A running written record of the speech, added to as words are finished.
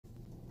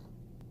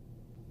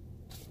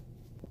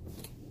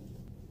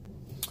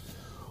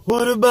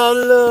What about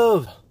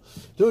love?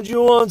 Don't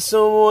you want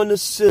someone to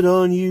sit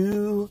on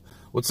you?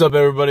 What's up,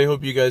 everybody?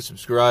 Hope you guys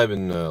subscribe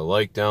and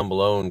like down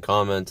below and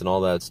comment and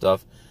all that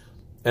stuff.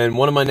 And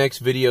one of my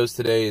next videos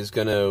today is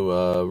going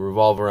to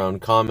revolve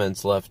around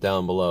comments left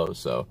down below.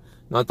 So,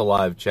 not the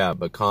live chat,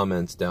 but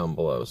comments down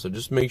below. So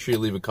just make sure you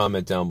leave a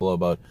comment down below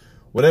about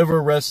whatever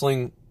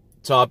wrestling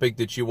topic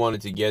that you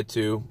wanted to get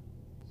to.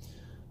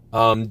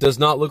 Does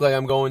not look like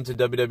I'm going to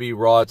WWE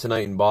Raw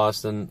tonight in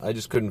Boston. I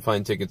just couldn't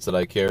find tickets that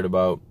I cared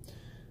about.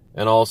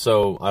 And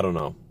also, I don't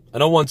know. I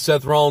don't want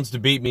Seth Rollins to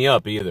beat me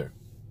up either.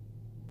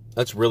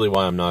 That's really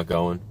why I'm not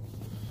going.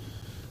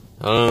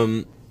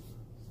 WWE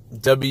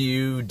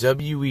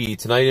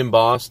tonight in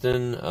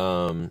Boston.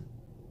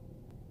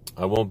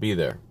 I won't be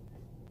there.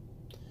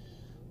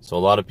 So a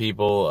lot of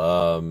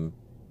people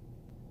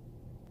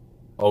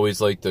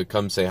always like to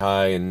come say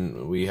hi,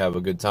 and we have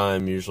a good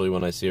time usually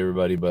when I see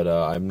everybody, but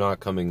I'm not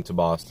coming to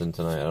Boston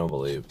tonight, I don't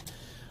believe.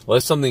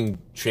 Unless something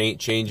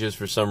changes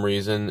for some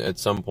reason at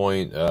some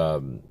point,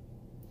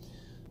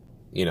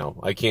 you know,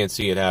 I can't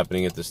see it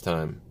happening at this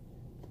time.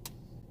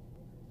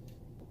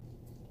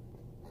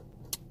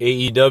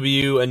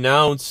 AEW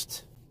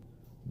announced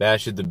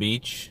Bash at the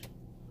Beach.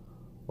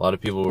 A lot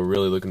of people were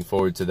really looking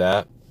forward to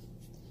that.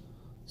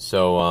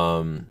 So,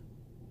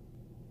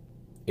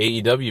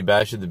 AEW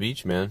Bash at the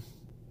Beach, man.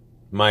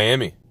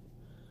 Miami.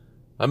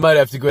 I might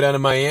have to go down to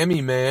Miami,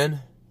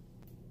 man.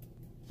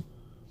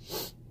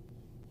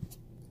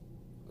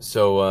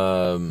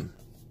 So,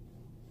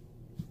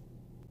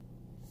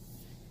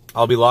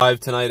 I'll be live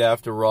tonight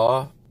after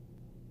Raw.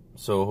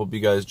 So, hope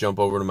you guys jump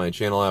over to my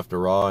channel after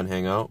Raw and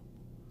hang out.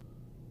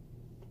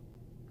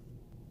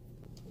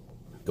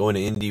 Going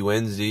to Indie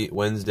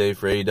Wednesday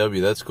for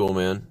AEW. That's cool,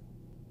 man.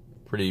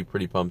 Pretty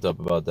pumped up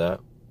about that.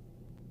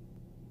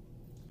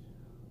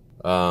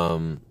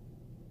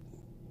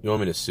 You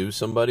want me to sue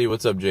somebody?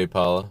 What's up, Jay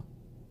Paula?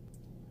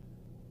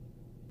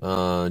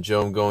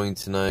 Joe, I'm going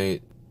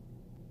tonight.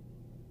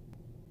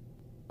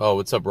 Oh,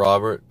 what's up,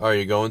 Robert? Are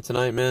you going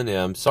tonight, man?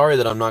 Yeah, I'm sorry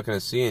that I'm not going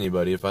to see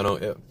anybody if I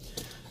don't...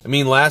 I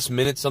mean, last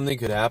minute something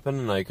could happen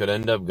and I could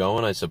end up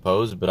going, I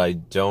suppose, but I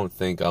don't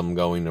think I'm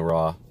going to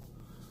Raw.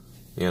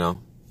 You know?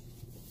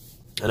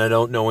 And I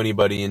don't know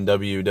anybody in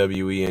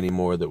WWE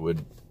anymore that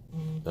would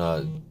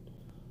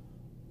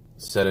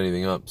set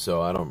anything up,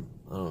 so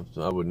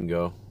I wouldn't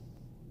go.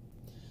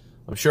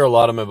 I'm sure a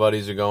lot of my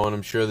buddies are going.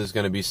 I'm sure there's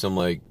going to be some,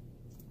 like,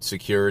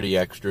 security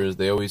extras.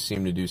 They always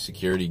seem to do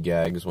security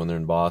gags when they're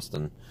in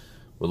Boston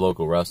with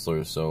local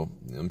wrestlers, so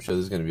I'm sure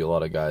there's going to be a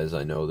lot of guys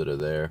I know that are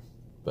there.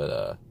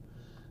 But,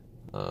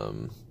 I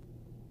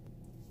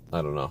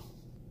don't know.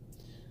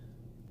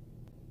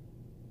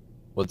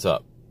 What's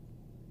up?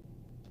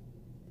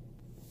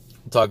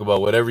 We'll talk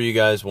about whatever you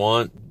guys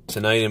want.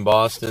 Tonight in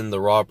Boston,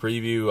 the Raw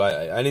preview.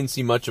 I didn't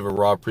see much of a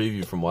Raw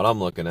preview from what I'm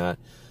looking at.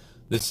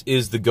 This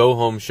is the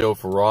go-home show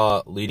for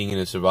Raw leading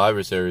into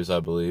Survivor Series, I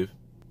believe.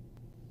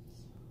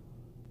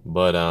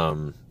 But,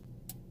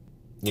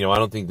 you know, I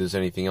don't think there's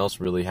anything else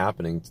really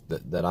happening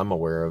that I'm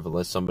aware of,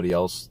 unless somebody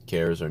else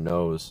cares or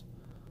knows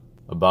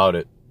about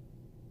it.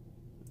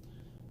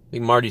 I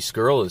think Marty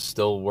Scurll is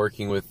still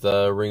working with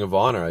Ring of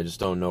Honor. I just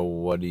don't know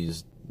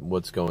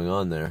what's going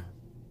on there.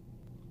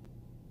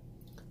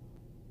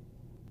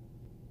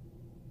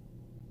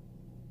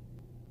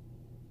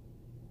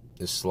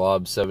 Is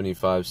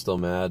Slob75 still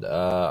mad?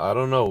 I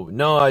don't know.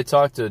 No, I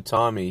talked to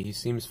Tommy. He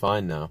seems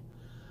fine now.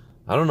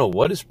 I don't know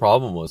what his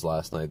problem was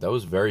last night. That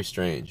was very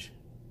strange.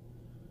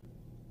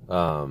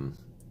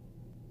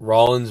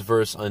 Rollins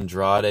versus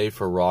Andrade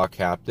for Raw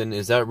Captain.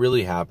 Is that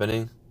really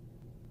happening?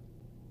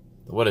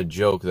 What a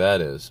joke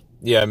that is.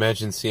 Yeah,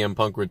 imagine CM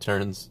Punk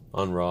returns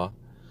on Raw.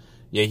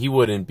 Yeah, he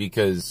wouldn't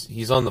because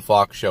he's on the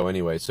Fox show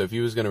anyway. So if he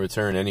was going to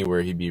return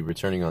anywhere, he'd be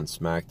returning on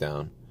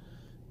SmackDown.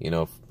 You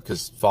know,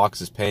 because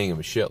Fox is paying him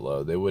a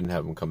shitload. They wouldn't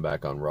have him come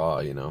back on Raw,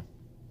 you know.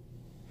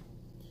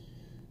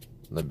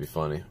 That'd be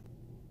funny.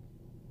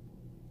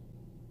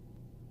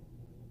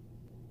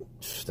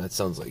 That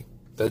sounds like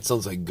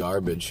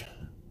garbage.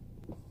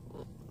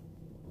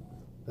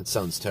 That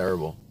sounds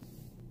terrible.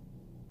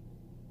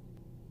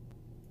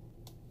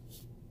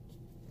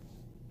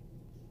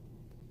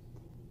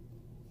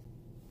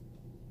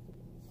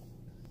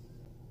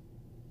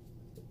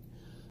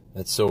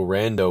 That's so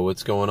rando.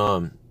 What's going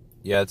on?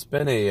 Yeah, it's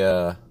been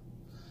I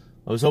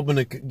was hoping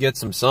to get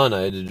some sun.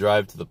 I had to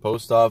drive to the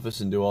post office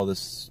and do all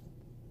this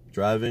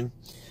driving.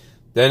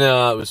 Then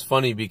it was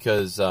funny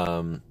because there's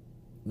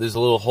a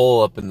little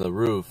hole up in the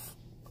roof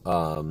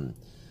in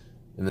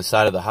the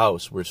side of the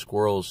house where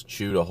squirrels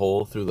chewed a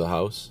hole through the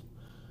house.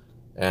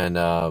 And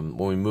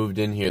when we moved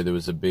in here, there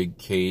was a big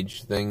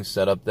cage thing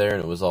set up there,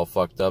 and it was all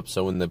fucked up.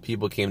 So when the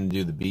people came to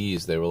do the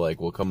bees, they were like,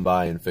 "Well, come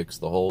by and fix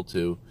the hole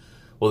too."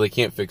 Well, they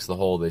can't fix the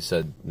hole. They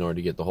said in order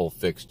to get the hole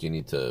fixed, you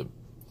need to...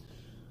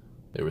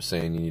 They were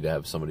saying you need to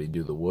have somebody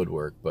do the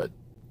woodwork, but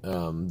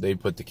they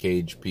put the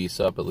cage piece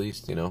up at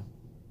least, you know.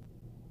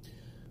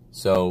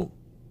 So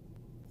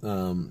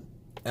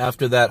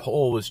after that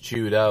hole was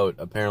chewed out,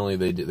 apparently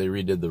they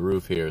redid the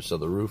roof here, so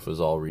the roof was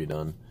all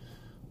redone.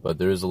 but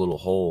there is a little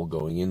hole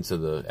going into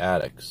the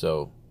attic,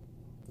 so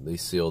they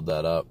sealed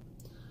that up.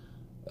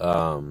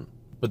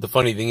 But the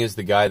funny thing is,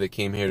 the guy that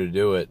came here to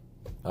do it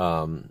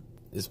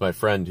is my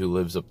friend who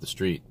lives up the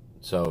street,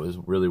 so it was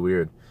really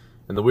weird.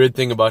 And the weird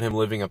thing about him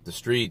living up the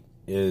street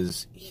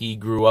is he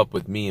grew up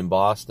with me in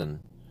Boston.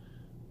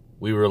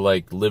 We were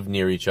like, lived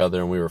near each other,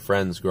 and we were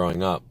friends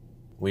growing up.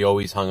 We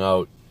always hung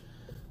out,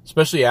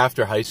 especially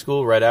after high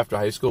school. Right after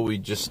high school, we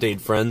just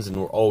stayed friends, and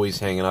we're always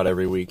hanging out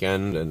every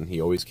weekend, and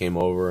he always came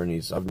over,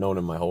 and I've known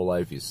him my whole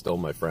life. He's still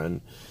my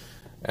friend.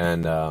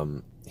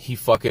 And he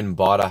fucking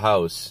bought a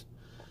house.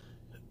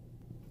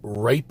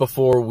 Right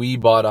before we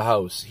bought a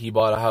house, he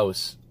bought a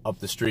house up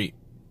the street.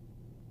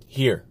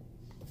 Here.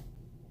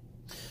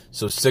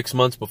 So 6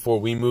 months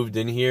before we moved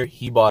in here,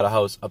 he bought a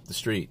house up the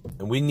street.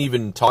 And we didn't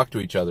even talk to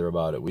each other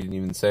about it. We didn't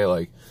even say,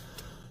 like,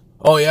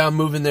 oh, yeah, I'm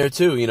moving there,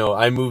 too. You know,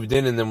 I moved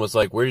in and then was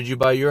like, where did you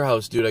buy your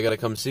house, dude? I got to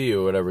come see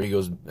you or whatever. He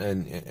goes,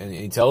 and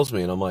he tells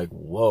me, and I'm like,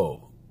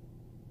 whoa.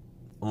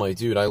 I'm like,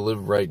 dude, I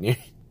live right near.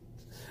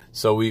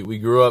 So we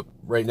grew up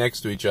right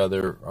next to each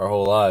other our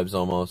whole lives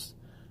almost.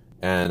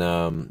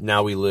 And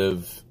now we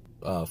live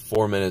a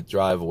 4-minute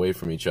drive away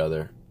from each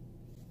other.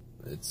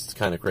 It's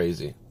kind of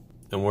crazy.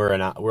 And we're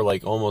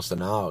like almost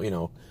an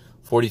hour,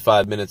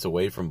 45 minutes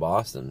away from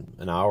Boston,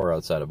 an hour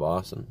outside of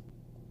Boston.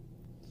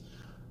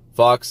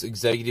 Fox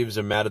executives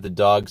are mad at the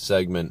dog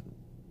segment.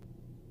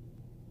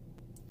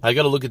 I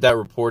got to look at that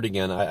report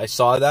again. I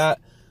saw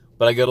that,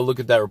 but I got to look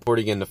at that report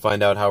again to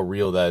find out how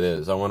real that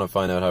is. I want to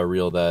find out how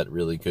real that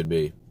really could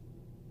be.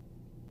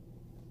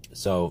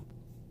 So,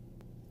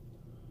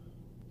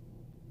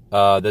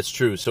 that's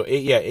true. So,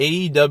 yeah,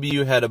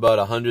 AEW had about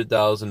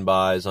 100,000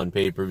 buys on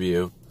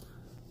pay-per-view.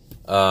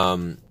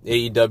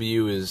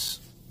 AEW is...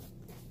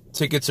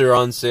 Tickets are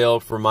on sale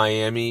for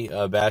Miami,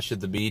 Bash at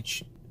the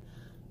Beach.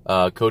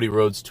 Cody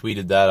Rhodes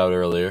tweeted that out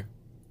earlier.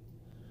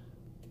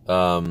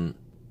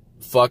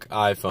 Fuck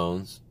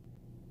iPhones.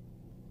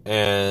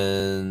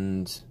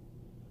 And...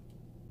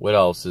 what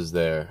else is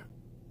there?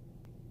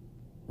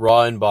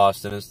 Raw in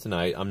Boston is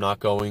tonight. I'm not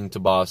going to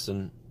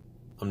Boston.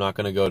 I'm not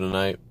going to go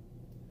tonight.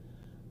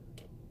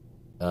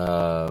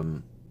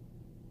 And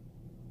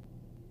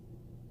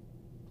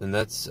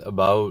that's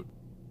about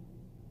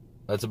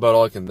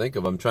all I can think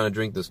of. I'm trying to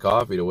drink this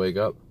coffee to wake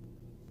up.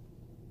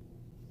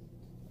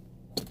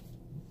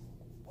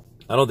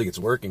 I don't think it's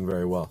working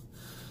very well.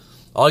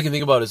 All I can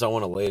think about is I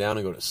want to lay down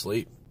and go to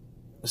sleep.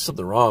 There's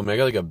something wrong, man. I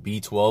got like a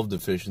B12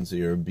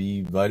 deficiency or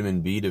a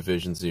vitamin B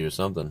deficiency or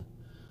something.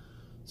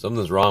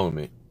 Something's wrong with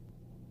me.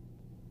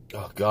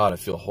 Oh, God, I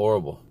feel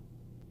horrible.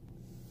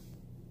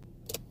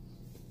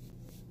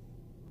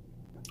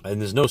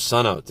 And there's no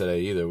sun out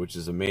today either, which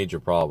is a major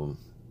problem.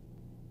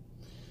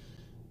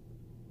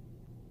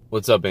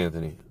 What's up,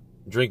 Anthony?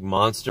 Drink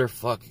Monster?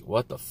 Fuck,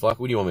 what the fuck?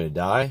 What do you want me to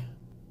die?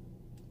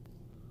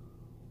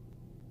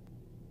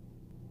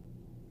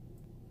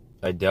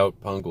 I doubt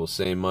Punk will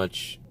say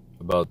much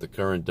about the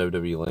current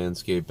WWE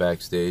landscape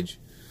backstage.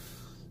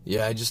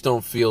 Yeah, I just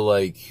don't feel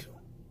like...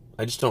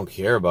 I just don't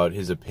care about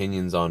his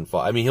opinions on...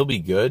 I mean, he'll be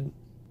good.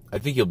 I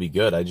think he'll be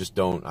good. I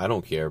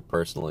don't care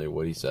personally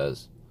what he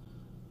says.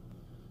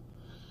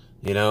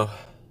 You know?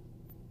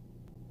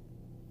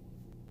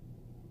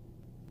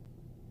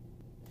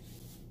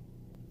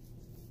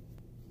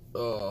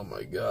 Oh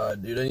my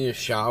God, dude, I need a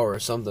shower or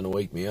something to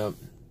wake me up.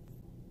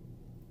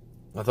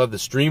 I thought the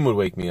stream would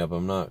wake me up.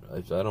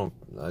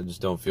 I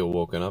just don't feel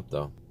woken up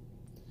though.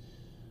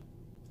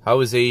 How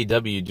is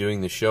AEW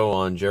doing the show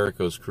on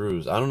Jericho's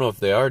cruise? I don't know if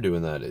they are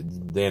doing that.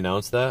 Did they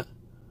announce that?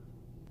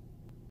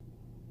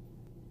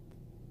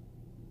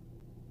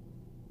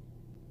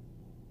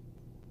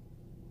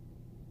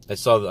 I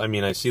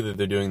see that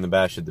they're doing the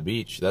Bash at the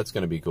Beach. That's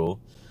going to be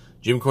cool.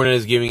 Jim Cornette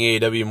is giving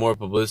AEW more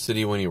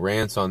publicity when he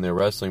rants on their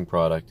wrestling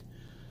product.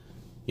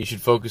 He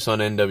should focus on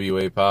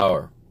NWA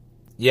Power.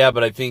 Yeah,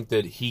 but I think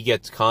that he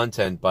gets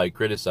content by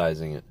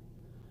criticizing it.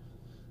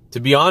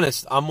 To be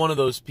honest, I'm one of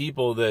those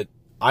people that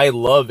I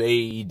love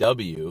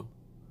AEW,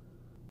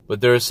 but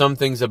there are some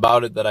things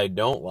about it that I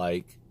don't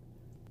like,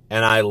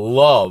 and I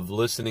love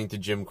listening to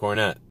Jim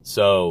Cornette.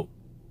 So,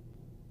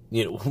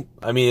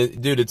 I mean,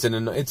 dude, it's an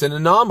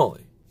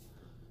anomaly.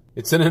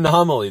 It's an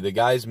anomaly. The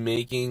guy's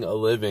making a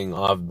living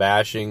off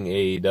bashing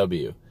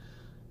AEW.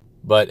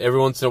 But every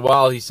once in a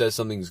while, he says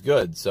something's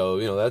good. So,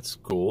 that's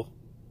cool.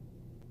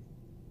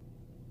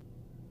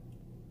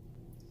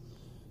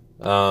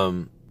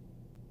 Yeah,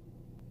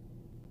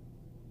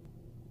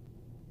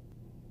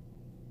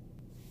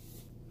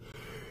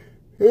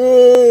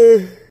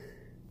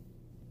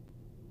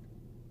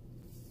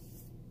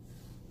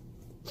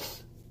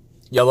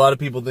 a lot of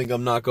people think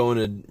I'm not going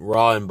to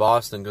Raw in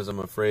Boston because I'm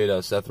afraid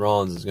Seth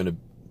Rollins is going to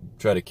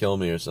try to kill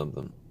me or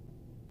something.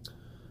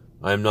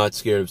 I am not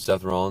scared of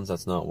Seth Rollins.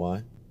 That's not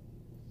why.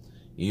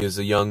 He is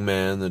a young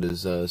man that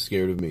is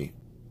scared of me.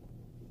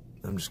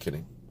 I'm just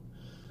kidding.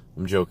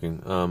 I'm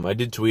joking. I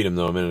did tweet him,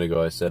 though, a minute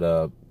ago. I said,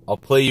 I'll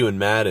play you in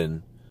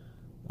Madden.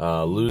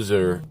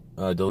 Loser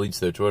deletes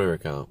their Twitter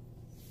account.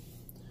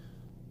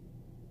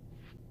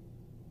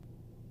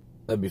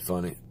 That'd be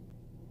funny.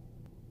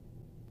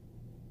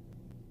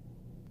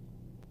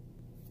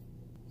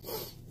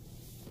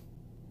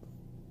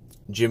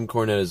 Jim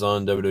Cornette is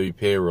on WWE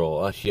payroll.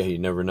 Oh, yeah, you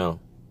never know.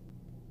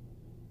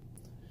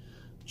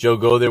 Joe,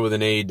 go there with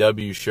an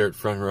AEW shirt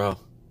front row.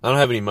 I don't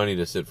have any money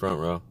to sit front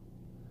row.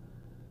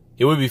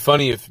 It would be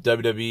funny if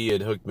WWE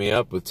had hooked me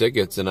up with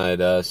tickets and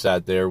I'd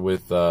sat there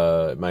with my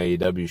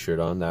AEW shirt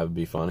on. That would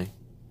be funny.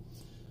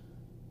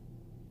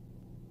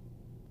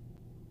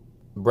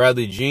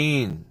 Bradley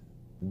Jean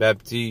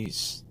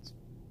Baptiste.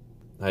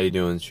 How you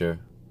doing, sir?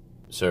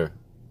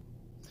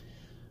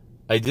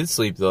 I did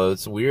sleep, though.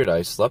 It's weird.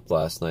 I slept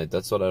last night.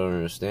 That's what I don't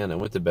understand. I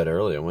went to bed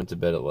early. I went to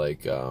bed at,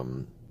 like, I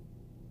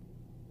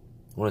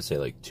want to say,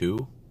 like,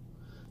 2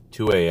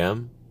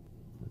 a.m.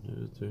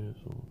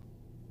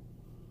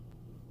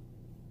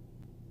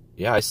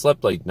 Yeah, I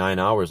slept, like, 9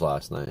 hours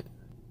last night.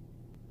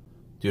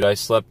 Dude, I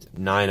slept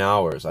 9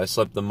 hours. I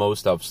slept the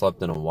most I've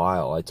slept in a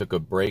while. I took a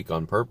break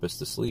on purpose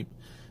to sleep.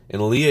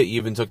 And Leah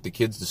even took the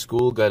kids to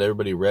school, got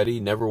everybody ready,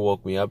 never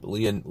woke me up.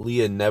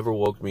 Leah never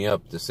woke me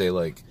up to say,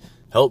 like,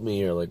 help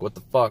me, or like, what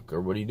the fuck,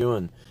 or what are you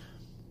doing?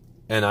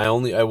 And I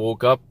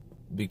woke up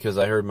because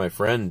I heard my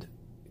friend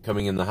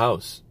coming in the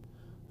house.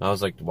 And I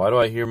was like, why do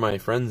I hear my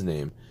friend's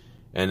name?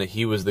 And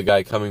he was the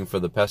guy coming for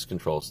the pest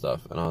control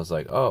stuff. And I was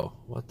like, oh,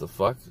 what the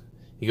fuck?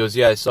 He goes,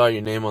 yeah, I saw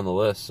your name on the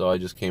list, so I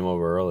just came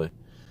over early.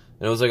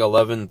 And it was like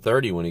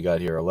 11:30 when he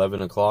got here,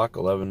 11 o'clock,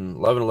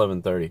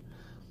 11:30.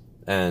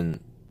 And,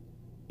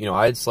 you know,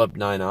 I had slept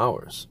 9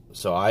 hours,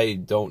 so I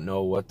don't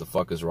know what the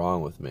fuck is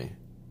wrong with me.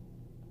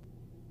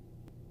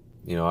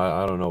 You know,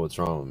 I don't know what's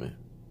wrong with me.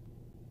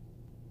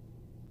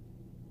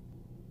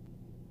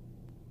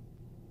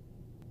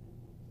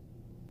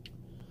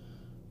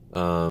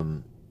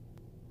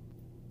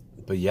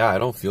 But yeah, I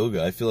don't feel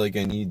good. I feel like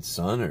I need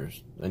sun, or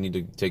I need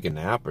to take a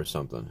nap or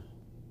something.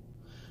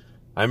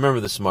 I remember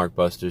the Smart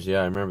Busters.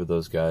 Yeah, I remember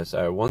those guys.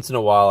 Once in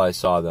a while I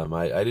saw them.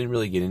 I didn't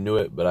really get into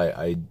it, but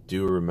I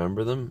do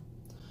remember them.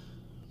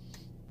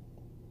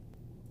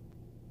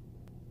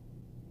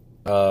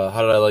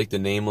 How did I like the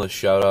nameless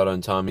shout out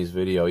on Tommy's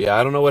video? Yeah,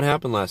 I don't know what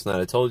happened last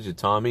night. I told you,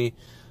 Tommy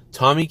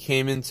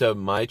came into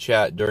my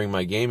chat during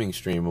my gaming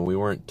stream when we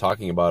weren't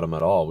talking about him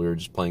at all. We were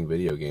just playing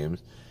video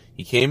games.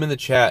 He came in the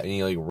chat and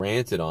he like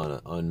ranted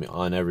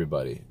on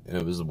everybody, and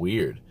it was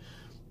weird.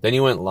 Then he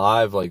went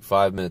live like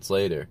 5 minutes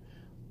later,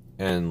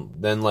 and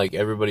then like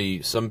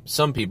everybody,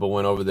 some people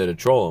went over there to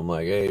troll him,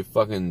 like, hey,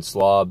 fucking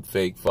slob,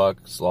 fake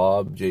fuck,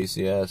 slob,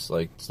 JCS,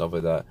 like stuff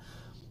like that.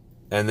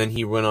 And then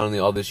he went on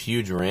all this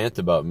huge rant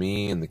about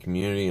me and the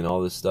community and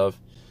all this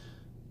stuff.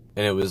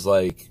 And it was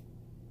like,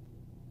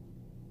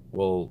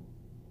 well,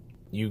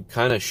 you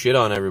kind of shit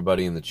on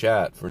everybody in the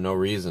chat for no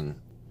reason.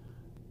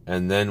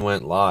 And then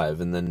went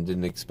live and then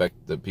didn't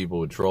expect that people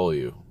would troll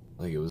you.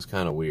 Like, it was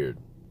kind of weird.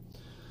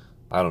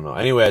 I don't know.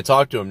 Anyway, I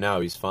talked to him now.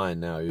 He's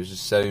fine now. He was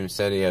just said he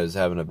was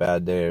having a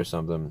bad day or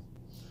something.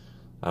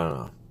 I don't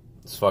know.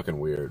 It's fucking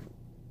weird.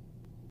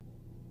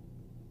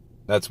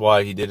 That's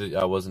why he did it.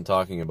 I wasn't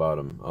talking about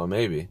him. Oh,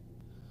 maybe.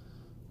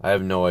 I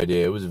have no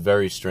idea. It was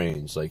very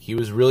strange. Like, he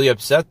was really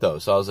upset, though.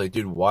 So I was like,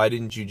 dude, why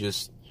would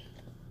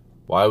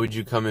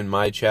you come in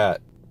my chat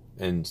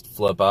and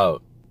flip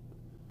out?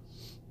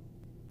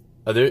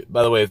 By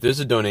the way, if there's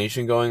a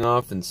donation going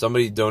off and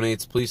somebody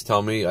donates, please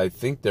tell me. I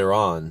think they're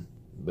on.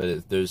 But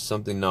if there's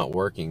something not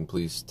working,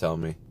 please tell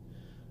me.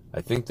 I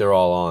think they're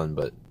all on,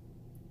 but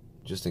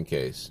just in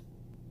case.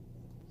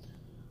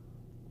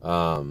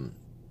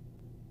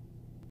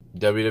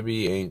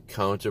 WWE ain't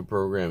counter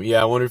program.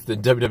 Yeah, I wonder if the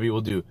WWE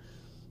will do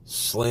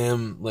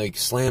slam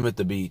at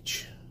the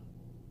beach.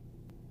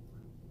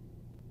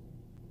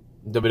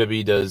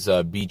 WWE does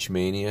Beach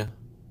Mania.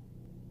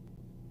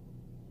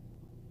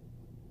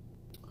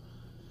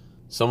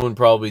 Someone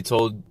probably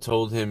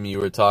told him you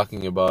were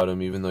talking about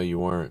him even though you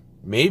weren't.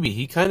 Maybe.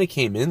 He kind of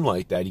came in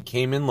like that. He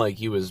came in like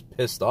he was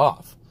pissed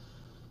off.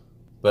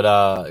 But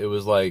it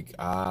was like,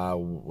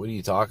 what are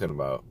you talking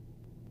about?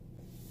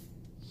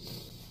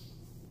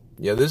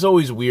 Yeah, there's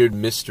always weird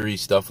mystery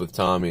stuff with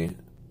Tommy.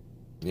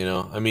 You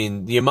know, I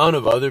mean, the amount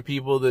of other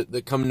people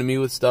that come to me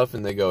with stuff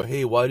and they go,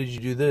 hey, why did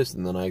you do this?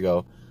 And then I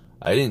go,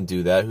 I didn't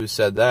do that. Who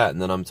said that?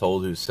 And then I'm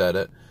told who said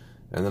it.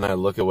 And then I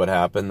look at what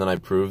happened. Then I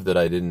prove that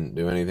I didn't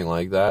do anything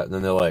like that. And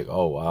then they're like,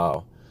 oh,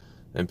 wow.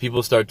 And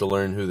people start to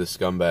learn who the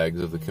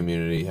scumbags of the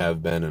community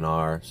have been and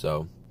are.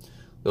 So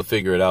they'll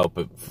figure it out.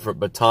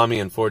 But Tommy,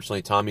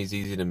 unfortunately, Tommy's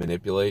easy to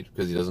manipulate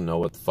because he doesn't know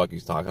what the fuck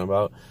he's talking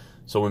about.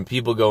 So when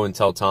people go and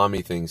tell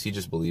Tommy things, he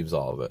just believes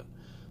all of it.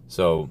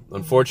 So,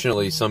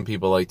 unfortunately, some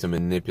people like to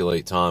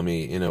manipulate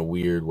Tommy in a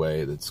weird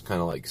way that's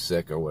kind of like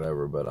sick or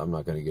whatever, but I'm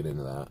not going to get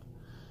into that.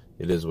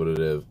 It is what it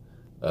is.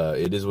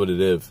 It is what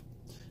it is.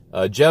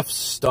 Jeff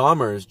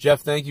Stommers.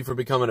 Jeff, thank you for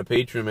becoming a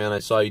patron, man. I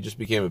saw you just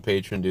became a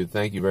patron, dude.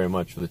 Thank you very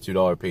much for the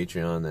 $2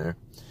 Patreon there.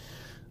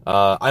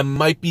 I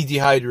might be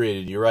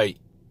dehydrated. You're right.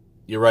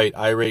 You're right.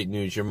 Irate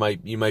news. You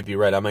might be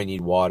right. I might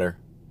need water.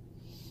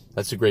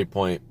 That's a great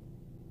point.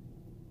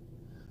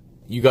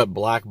 You got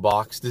black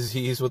box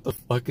disease? What the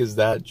fuck is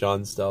that,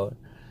 John Steller?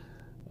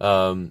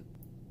 I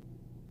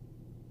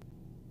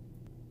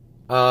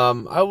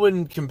I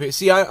wouldn't compare.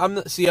 See, I'm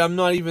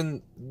not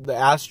even the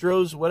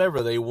Astros.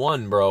 Whatever they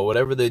won, bro.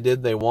 Whatever they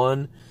did, they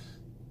won.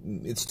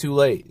 It's too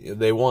late.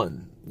 They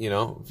won. You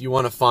know, if you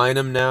want to fine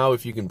them now,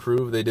 if you can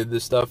prove they did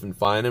this stuff and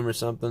fine them or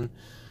something,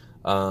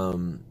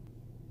 go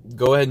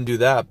ahead and do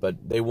that.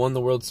 But they won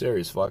the World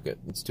Series. Fuck it.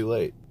 It's too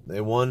late. They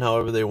won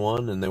however they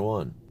won, and they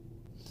won.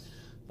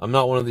 I'm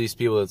not one of these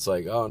people that's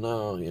like, oh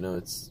no, you know,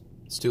 it's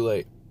too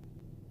late.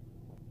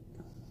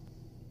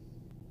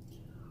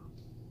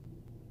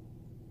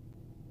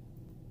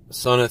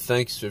 Sonna,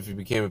 thanks if you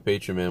became a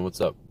patron, man. What's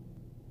up?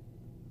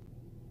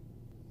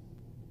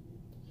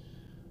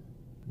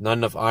 Not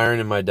enough iron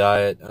in my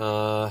diet.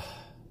 I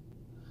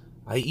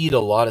eat a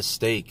lot of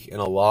steak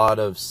and a lot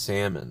of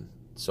salmon,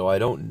 so I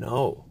don't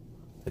know.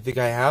 I think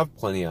I have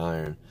plenty of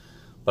iron.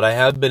 But I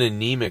have been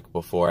anemic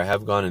before. I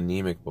have gone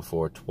anemic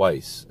before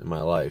twice in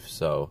my life,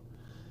 so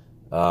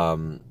I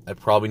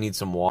probably need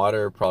some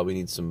water, probably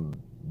need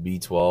some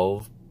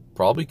B12.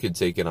 Probably could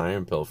take an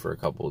iron pill for a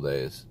couple of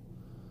days.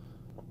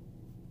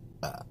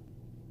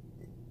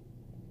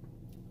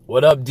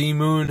 What up,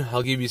 DMOON?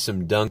 I'll give you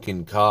some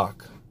Dunkin'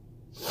 cock.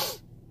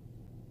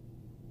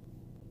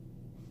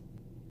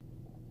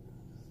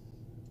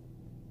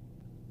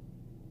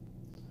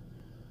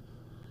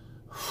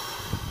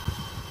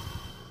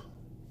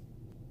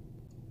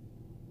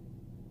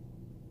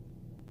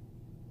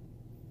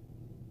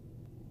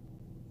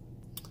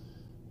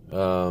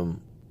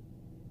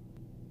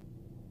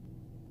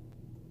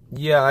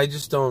 Yeah, I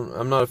just don't,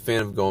 I'm not a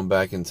fan of going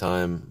back in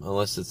time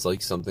unless it's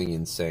like something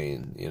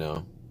insane, you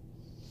know.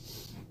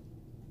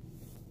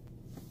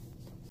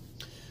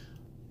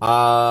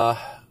 I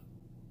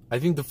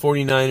think the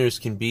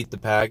 49ers can beat the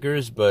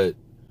Packers, but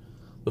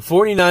the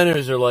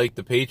 49ers are like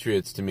the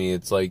Patriots to me.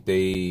 It's like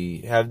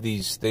they have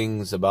these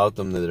things about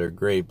them that are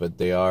great, but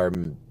they're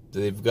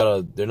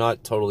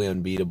not totally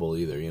unbeatable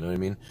either, you know what I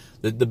mean?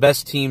 The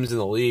best teams in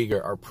the league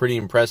are pretty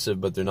impressive,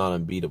 but they're not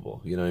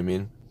unbeatable, you know what I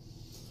mean?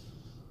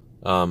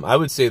 I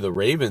would say the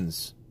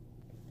Ravens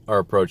are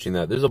approaching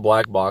that. There's a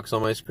black box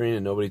on my screen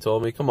and nobody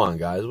told me. Come on,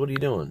 guys, what are you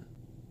doing?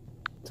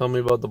 Tell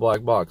me about the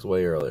black box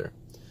way earlier.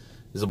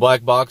 Is the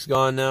black box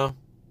gone now?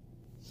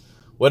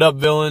 What up,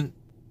 villain?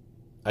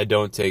 I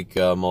don't take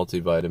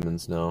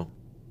multivitamins, no.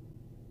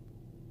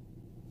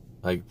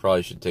 I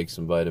probably should take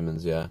some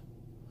vitamins, yeah.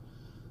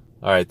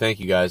 Alright,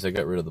 thank you guys. I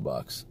got rid of the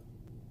box.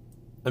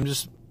 I'm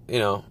just, you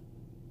know.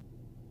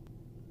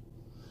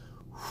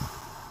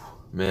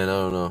 Man, I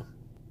don't know.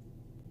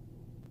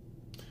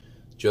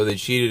 Joe, they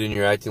cheated and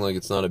you're acting like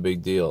it's not a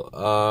big deal.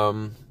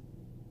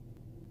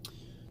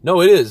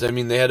 No, it is. I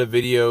mean, they had a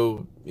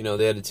video, you know,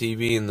 they had a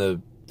TV in the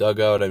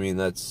dugout. I mean,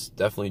 that's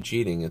definitely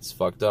cheating. It's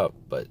fucked up,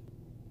 but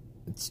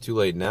it's too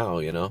late now,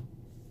 you know.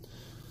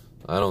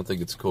 I don't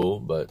think it's cool,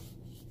 but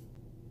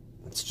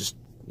it's just,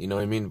 you know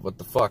what I mean? What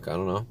the fuck? I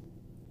don't know.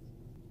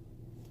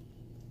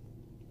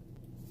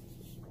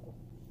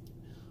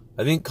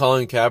 I think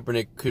Colin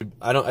Kaepernick could,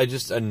 I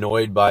just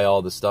annoyed by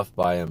all the stuff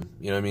by him.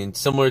 You know what I mean?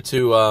 Similar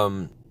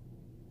to,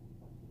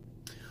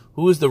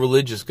 who was the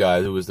religious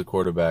guy who was the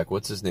quarterback?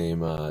 What's his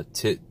name?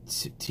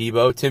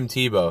 Tebow? Tim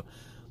Tebow.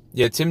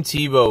 Yeah, Tim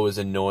Tebow was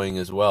annoying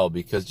as well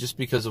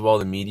because of all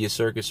the media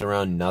circus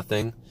around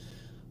nothing.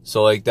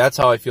 So, like, that's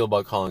how I feel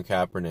about Colin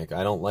Kaepernick.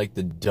 I don't like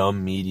the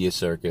dumb media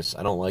circus.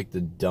 I don't like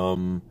the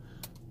dumb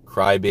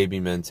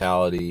crybaby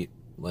mentality.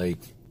 Like,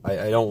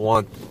 I don't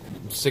want...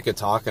 I'm sick of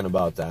talking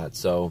about that,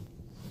 so...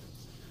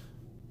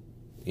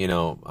 You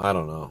know, I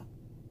don't know.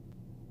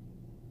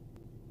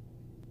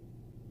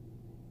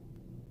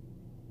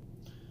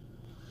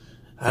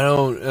 I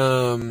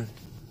don't,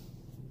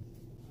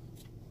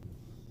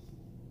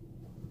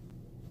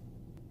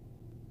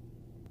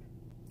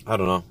 I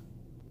don't know.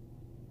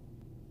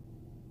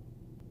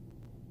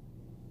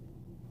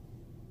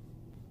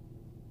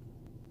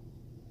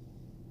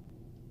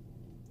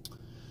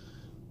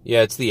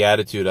 Yeah, it's the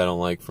attitude I don't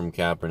like from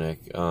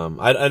Kaepernick.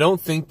 I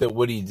don't think that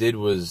what he did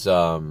was,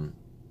 I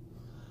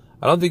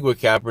don't think what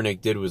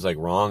Kaepernick did was, like,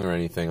 wrong or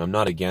anything. I'm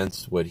not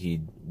against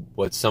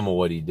some of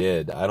what he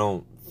did. I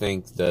don't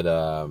think that,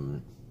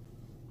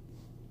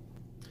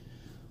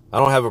 I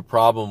don't have a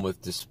problem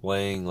with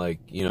displaying, like,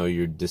 you know,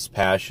 your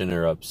dispassion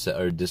or upset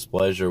or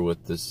displeasure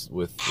with this,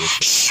 with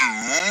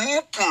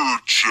Super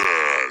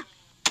Chat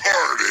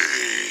Party.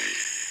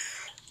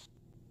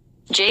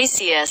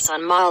 JCS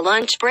on my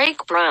lunch break,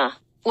 bruh.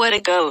 What a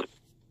goat.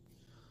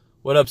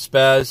 What up,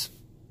 Spaz?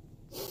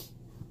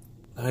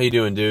 How you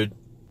doing, dude?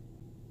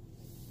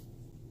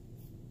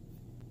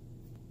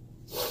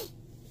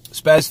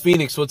 Spaz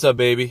Phoenix, what's up,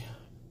 baby?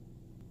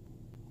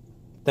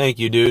 Thank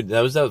you, dude.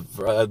 That was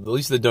at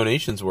least the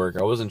donations work.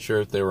 I wasn't sure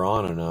if they were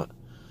on or not.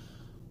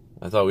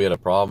 I thought we had a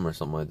problem or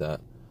something like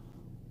that.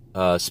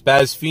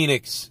 Spaz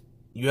Phoenix,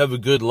 you have a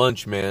good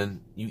lunch,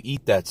 man. You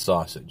eat that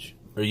sausage.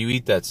 Or you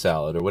eat that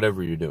salad or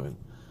whatever you're doing.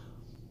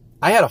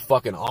 I had a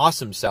fucking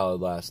awesome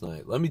salad last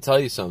night. Let me tell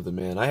you something,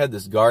 man. I had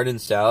this garden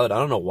salad. I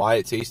don't know why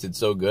it tasted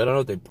so good. I don't know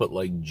if they put,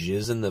 like,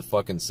 jizz in the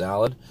fucking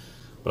salad.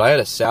 But I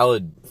had a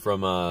salad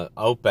from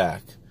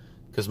Outback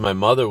because my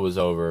mother was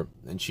over,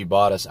 and she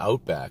bought us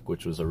Outback,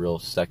 which was a real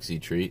sexy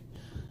treat.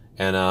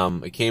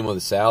 And it came with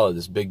a salad,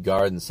 this big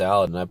garden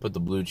salad, and I put the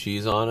blue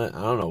cheese on it.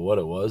 I don't know what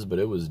it was, but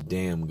it was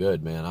damn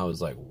good, man. I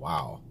was like,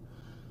 wow.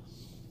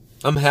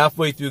 I'm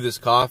halfway through this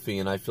coffee,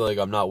 and I feel like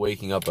I'm not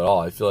waking up at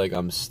all. I feel like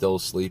I'm still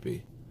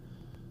sleepy.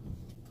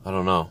 I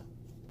don't know.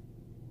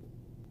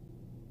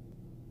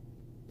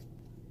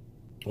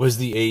 Was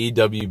the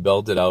AEW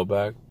belt at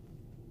Outback?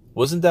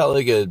 Wasn't that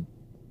like a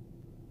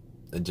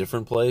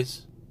different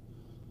place?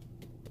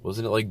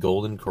 Wasn't it like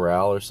Golden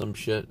Corral or some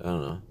shit? I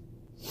don't know.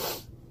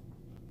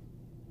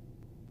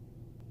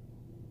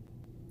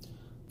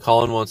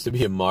 Colin wants to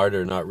be a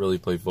martyr, not really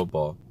play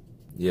football.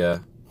 Yeah.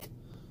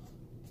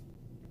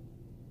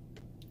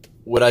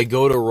 Would I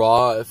go to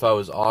Raw if I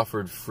was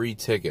offered free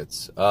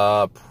tickets?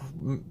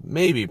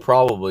 Maybe,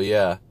 probably,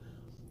 yeah.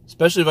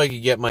 Especially if I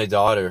could get my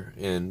daughter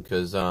in,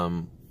 because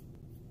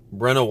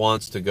Brenna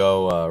wants to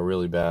go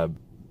really bad.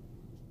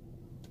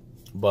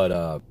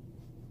 But,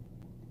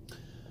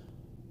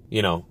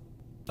 you know,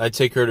 I'd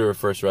take her to her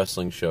first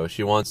wrestling show.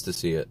 She wants to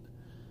see it.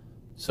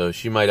 So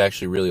she might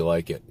actually really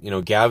like it. You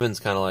know,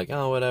 Gavin's kind of like,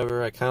 oh,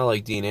 whatever. I kind of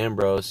like Dean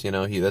Ambrose. You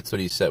know, that's what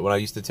he said. When I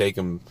used to take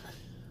him,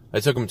 I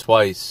took him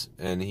twice,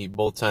 and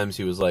both times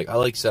he was like, I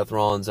like Seth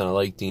Rollins and I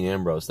like Dean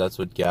Ambrose. That's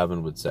what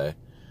Gavin would say.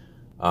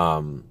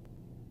 And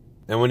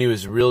when he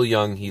was real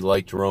young, he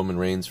liked Roman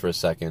Reigns for a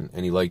second,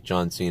 and he liked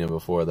John Cena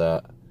before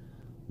that.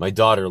 My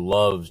daughter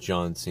loves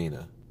John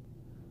Cena.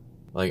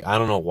 Like, I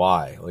don't know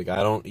why. Like,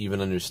 I don't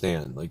even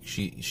understand. Like,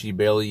 she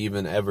barely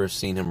even ever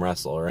seen him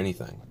wrestle or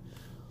anything.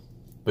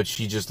 But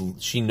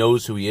she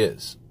knows who he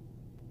is.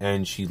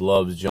 And she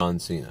loves John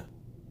Cena.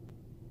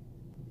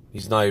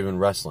 He's not even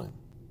wrestling.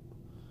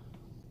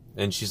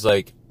 And she's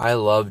like, I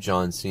love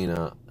John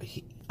Cena.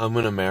 I'm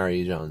going to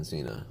marry John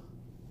Cena.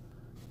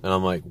 And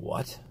I'm like,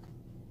 what?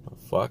 The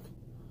fuck?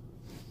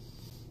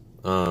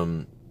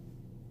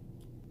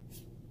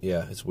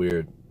 Yeah, it's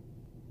weird.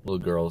 Little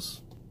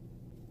girls.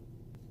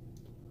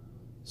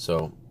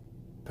 So,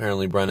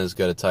 apparently Brenna's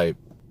got a type.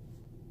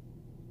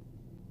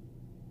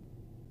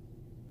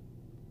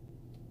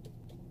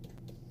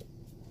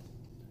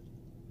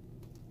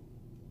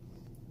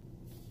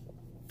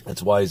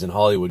 That's why he's in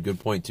Hollywood. Good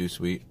point, too,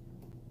 sweet.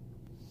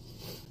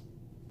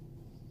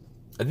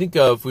 I think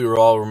if we were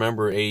all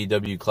remember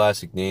AEW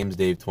Classic Names,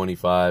 Dave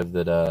 25,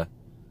 that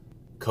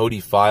Cody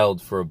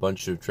filed for a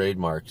bunch of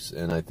trademarks,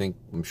 and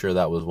I'm sure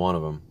that was one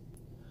of them.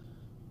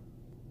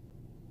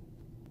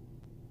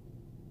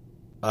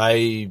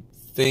 I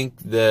think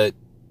that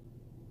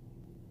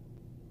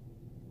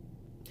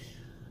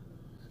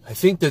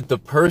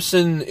the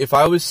person, if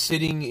I was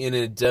sitting in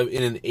an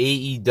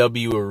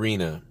AEW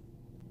arena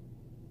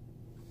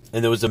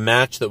and there was a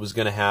match that was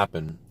going to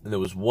happen, and there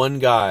was one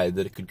guy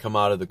that could come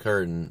out of the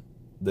curtain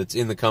that's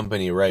in the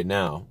company right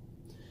now,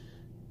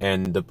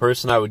 and the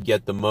person I would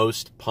get the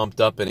most pumped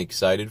up and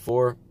excited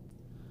for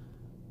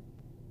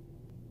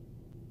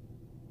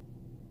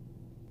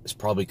is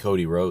probably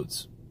Cody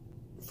Rhodes.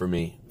 For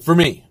me.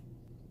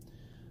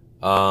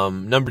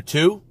 Number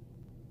 2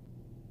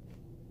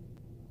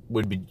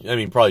 would be,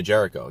 probably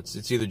Jericho.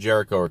 It's either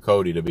Jericho or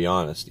Cody, to be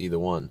honest, either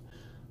one.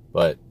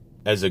 But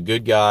as a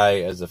good guy,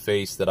 as a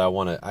face that I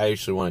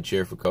actually want to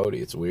cheer for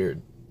Cody. It's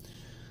weird.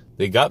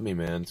 They got me,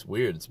 man. It's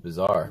weird. It's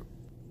bizarre.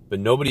 But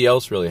nobody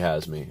else really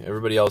has me.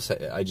 Everybody else,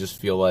 I just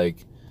feel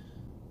like,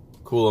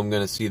 cool, I'm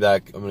going to see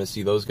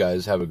those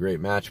guys have a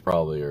great match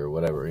probably, or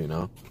whatever, you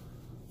know.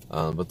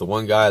 But the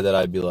one guy that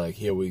I'd be like,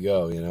 here we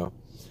go, you know.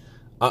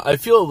 I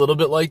feel a little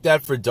bit like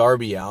that for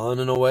Darby Allin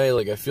in a way.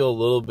 Like, I feel a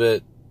little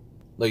bit,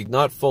 like,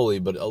 not fully,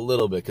 but a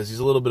little bit, because he's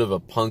a little bit of a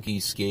punky,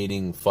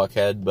 skating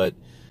fuckhead, but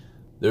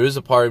there is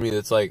a part of me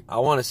that's like, I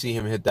want to see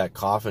him hit that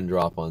coffin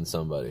drop on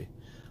somebody.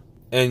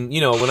 And,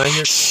 you know, when I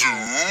hear...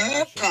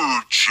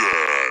 Super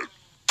Chat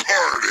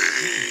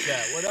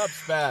Party! What up,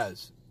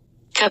 Spaz?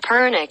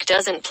 Copernic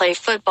doesn't play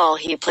football,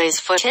 he plays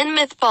foot in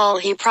mythball,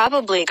 he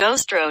probably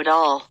ghost rode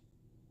all.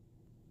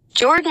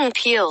 Jordan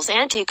Peele's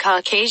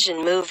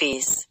anti-Caucasian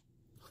movies.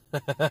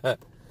 Well,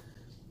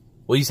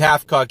 he's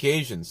half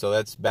Caucasian, so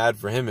that's bad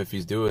for him if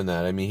he's doing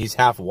that. I mean, he's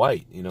half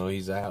white, you know,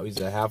 he's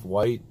a half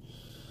white.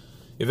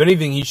 If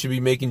anything, he should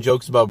be making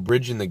jokes about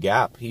bridging the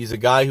gap. He's a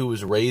guy who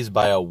was raised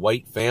by a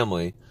white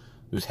family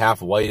who's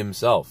half white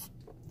himself.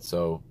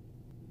 So,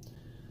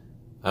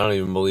 I don't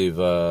even believe,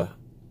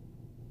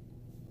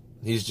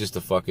 he's just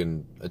a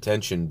fucking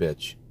attention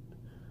bitch.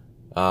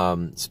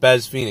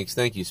 Spaz Phoenix,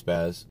 thank you,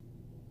 Spaz.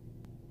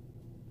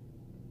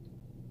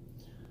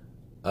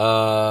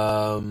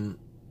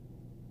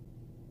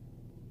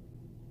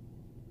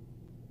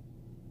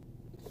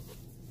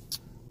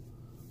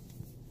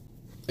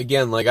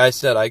 Again, like I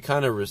said, I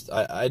kind of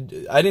I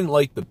didn't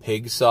like the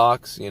pig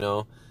socks, you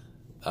know.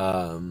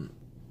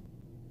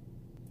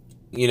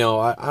 You know,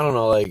 I don't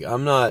know, like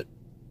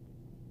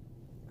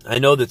I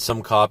know that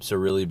some cops are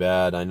really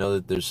bad. I know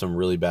that there's some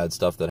really bad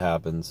stuff that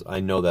happens. I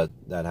know that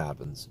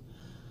happens.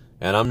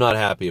 And I'm not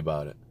happy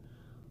about it.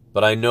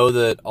 But I know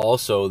that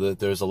also that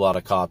there's a lot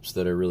of cops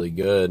that are really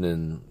good,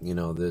 and, you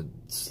know,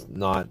 that's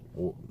not,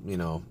 you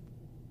know,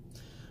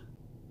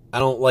 I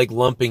don't like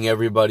lumping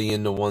everybody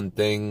into one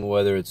thing,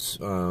 whether it's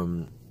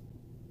when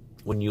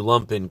you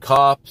lump in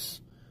cops,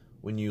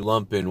 when you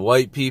lump in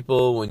white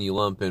people, when you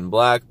lump in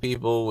black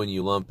people, when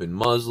you lump in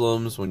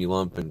Muslims, when you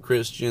lump in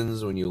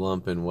Christians, when you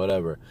lump in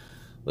whatever.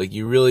 Like,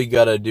 you really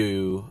gotta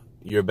do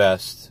your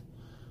best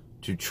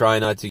to try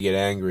not to get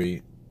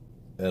angry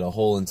at a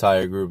whole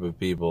entire group of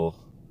people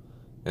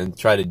and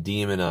try to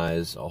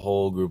demonize a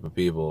whole group of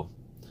people.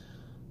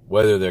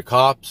 Whether they're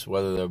cops,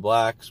 whether they're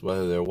blacks,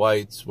 whether they're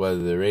whites,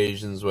 whether they're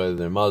Asians, whether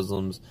they're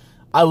Muslims.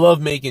 I love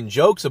making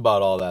jokes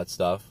about all that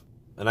stuff.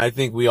 And I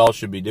think we all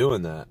should be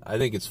doing that. I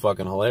think it's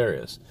fucking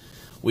hilarious.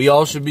 We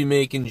all should be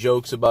making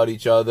jokes about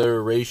each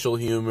other, racial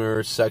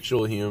humor,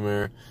 sexual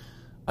humor.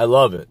 I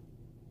love it.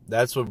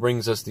 That's what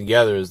brings us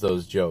together, is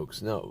those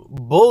jokes. No,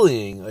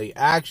 bullying, like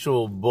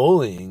actual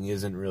bullying,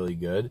 isn't really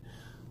good.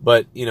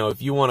 But, you know,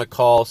 if you want to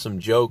call some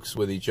jokes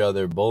with each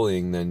other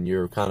bullying, then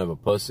you're kind of a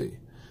pussy.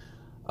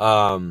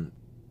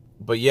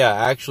 But yeah,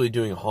 actually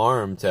doing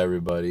harm to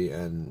everybody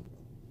and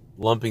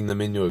lumping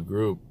them into a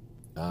group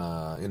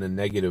in a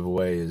negative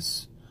way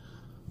is...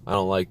 I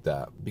don't like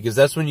that. Because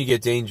that's when you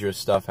get dangerous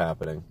stuff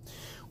happening.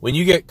 When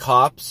you get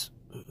cops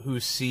who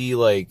see,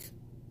 like,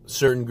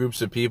 certain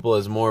groups of people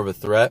as more of a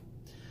threat,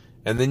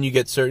 and then you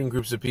get certain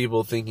groups of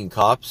people thinking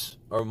cops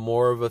are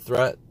more of a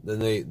threat than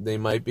they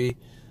might be,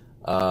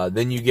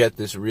 then you get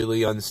this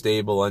really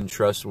unstable,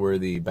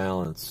 untrustworthy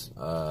balance.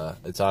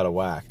 It's out of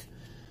whack.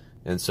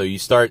 And so you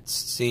start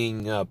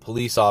seeing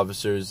police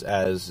officers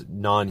as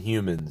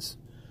non-humans.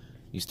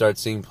 You start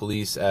seeing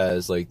police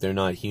as, like, they're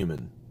not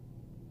human.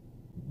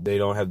 They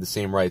don't have the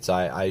same rights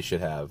I should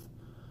have.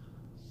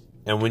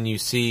 And when you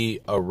see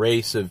a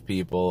race of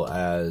people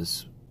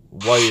as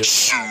white...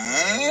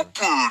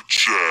 Super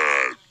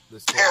Chat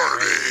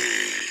Party!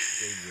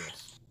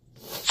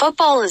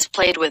 Football is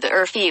played with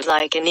their feet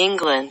like in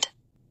England.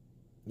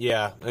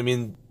 Yeah, I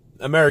mean,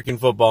 American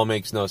football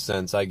makes no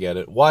sense. I get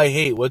it. Why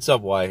hate? What's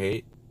up, why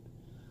hate?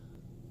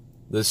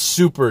 The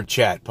Super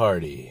Chat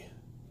Party.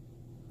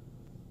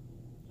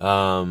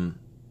 Thank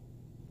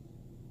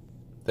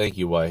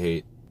you, why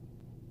hate.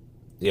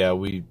 Yeah,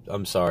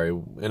 I'm sorry.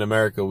 In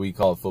America, we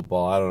call it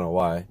football. I don't know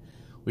why.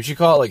 We should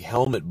call it, like,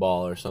 helmet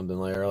ball or something,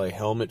 or like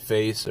helmet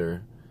face,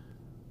 or,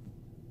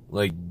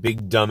 like,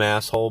 big dumb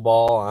asshole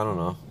ball. I don't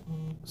know.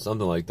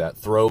 Something like that.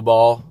 Throw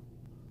ball.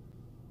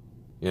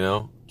 You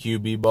know?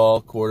 QB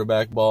ball,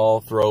 quarterback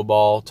ball, throw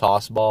ball,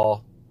 toss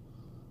ball,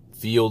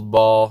 field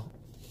ball.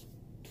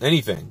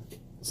 Anything.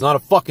 It's not a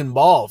fucking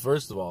ball,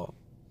 first of all.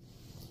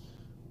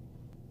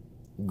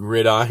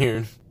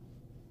 Gridiron.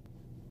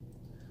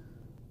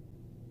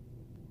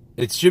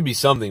 It should be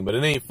something, but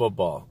it ain't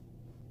football.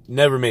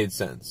 Never made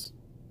sense.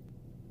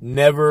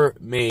 Never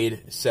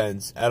made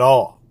sense at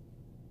all.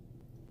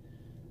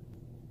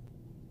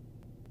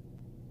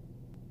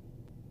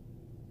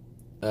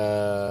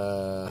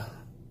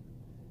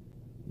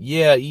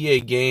 Yeah,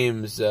 EA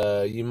Games,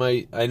 you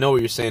might... I know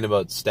what you're saying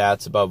about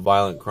stats, about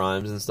violent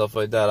crimes and stuff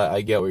like that.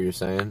 I get what you're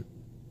saying.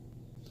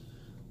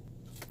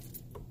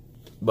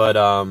 But,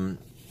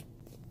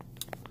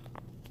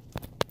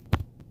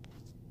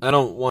 I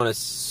don't want to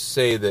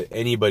say that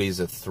anybody's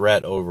a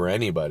threat over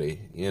anybody.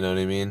 You know what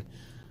I mean?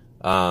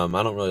 I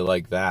don't really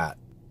like that.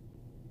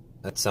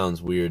 That sounds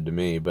weird to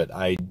me. But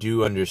I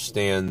do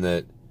understand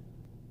that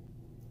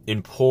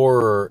in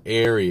poorer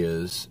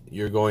areas,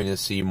 you're going to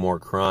see more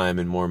crime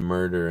and more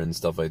murder and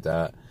stuff like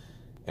that.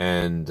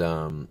 And,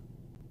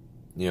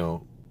 you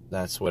know,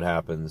 that's what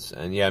happens.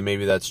 And yeah,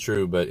 maybe that's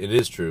true, but it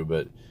is true.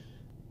 But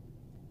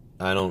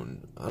I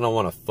don't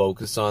want to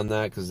focus on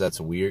that because that's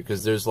weird.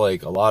 Because there's,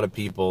 like, a lot of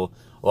people...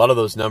 A lot of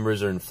those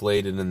numbers are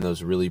inflated in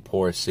those really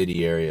poor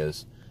city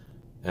areas.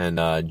 And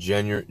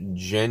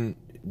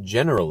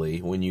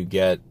generally, when you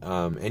get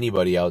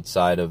anybody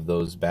outside of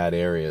those bad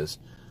areas,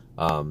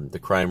 the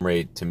crime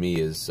rate, to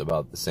me, is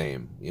about the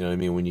same. You know what I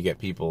mean? When you get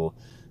people,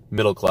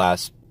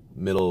 blue-collar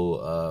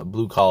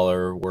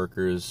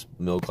workers,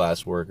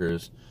 middle-class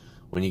workers,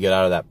 when you get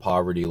out of that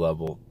poverty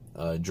level,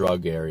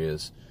 drug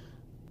areas,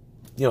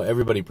 you know,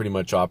 everybody pretty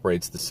much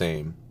operates the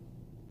same.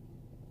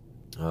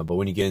 But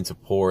when you get into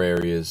poor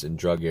areas and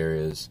drug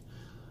areas,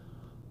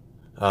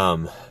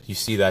 you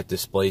see that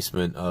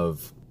displacement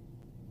of,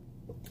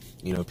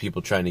 you know,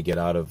 people trying to get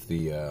out of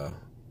the,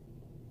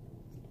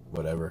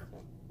 whatever.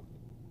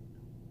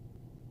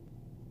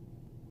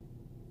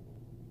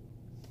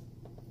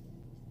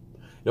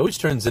 It always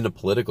turns into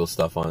political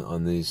stuff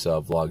on these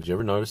vlogs. You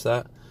ever notice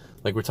that?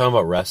 Like, we're talking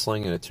about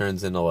wrestling, and it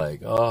turns into,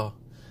 like, oh...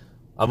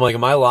 I'm like,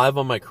 am I live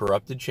on my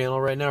corrupted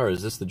channel right now, or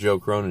is this the Joe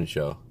Cronin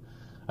show?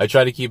 I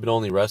try to keep it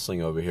only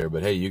wrestling over here,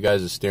 but hey, you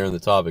guys are steering the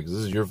topic. This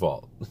is your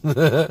fault.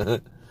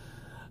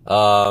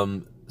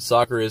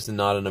 Soccer is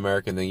not an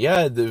American thing.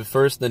 Yeah,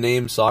 the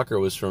name soccer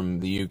was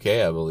from the UK,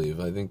 I believe.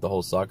 I think the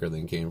whole soccer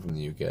thing came from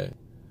the UK.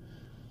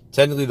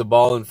 Technically, the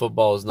ball in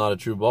football is not a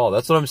true ball.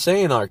 That's what I'm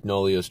saying,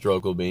 Arknolia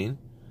Strokelbean.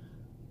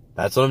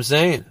 That's what I'm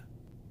saying.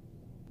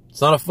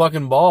 It's not a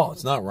fucking ball.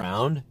 It's not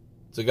round.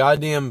 It's a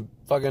goddamn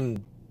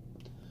fucking...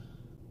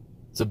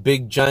 It's a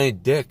big,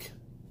 giant dick.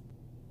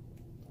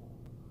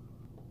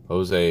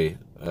 Jose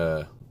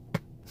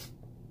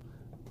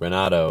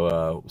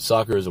Granado,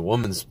 soccer is a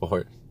woman's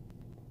sport.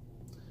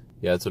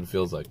 Yeah, that's what it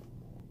feels like.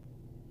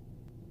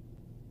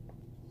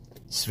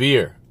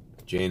 Sphere,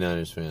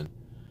 J9ers fan.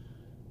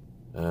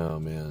 Oh,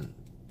 man.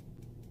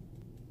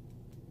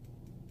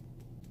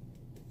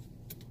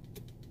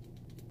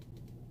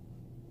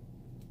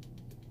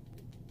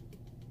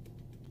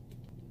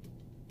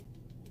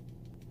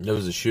 There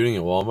was a shooting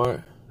at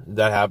Walmart? Did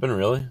that happen,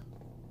 really?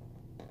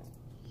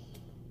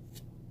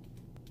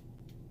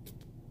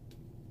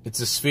 It's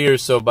a sphere,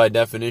 so by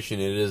definition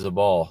it is a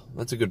ball.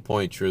 That's a good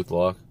point,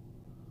 Truthlock.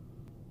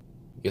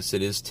 I guess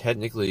it is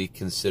technically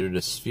considered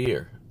a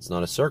sphere. It's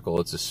not a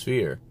circle, it's a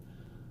sphere,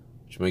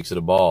 which makes it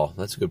a ball.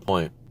 That's a good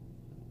point.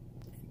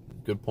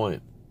 Good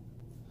point.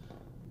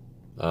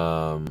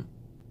 Yeah,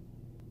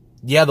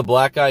 the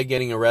black guy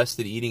getting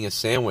arrested eating a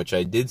sandwich.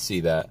 I did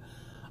see that.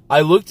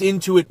 I looked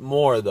into it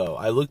more, though.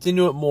 I looked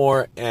into it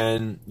more,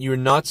 and you're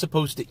not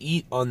supposed to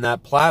eat on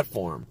that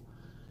platform.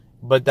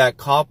 But that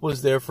cop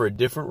was there for a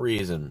different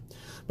reason.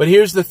 But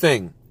here's the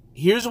thing.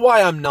 Here's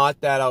why I'm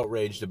not that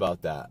outraged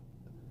about that.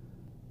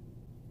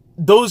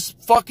 Those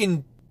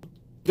fucking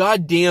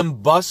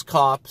goddamn bus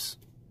cops.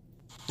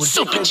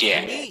 Super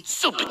chat.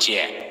 Super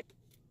chat.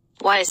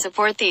 Why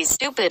support these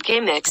stupid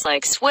gimmicks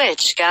like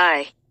Switch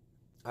Guy?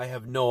 I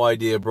have no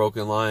idea,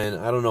 Broken Lion.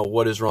 I don't know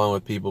what is wrong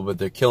with people, but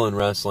they're killing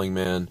wrestling,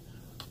 man.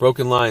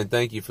 Broken Lion,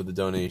 thank you for the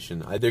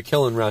donation. They're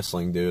killing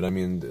wrestling, dude. I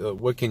mean,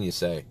 what can you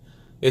say?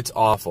 It's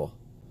awful.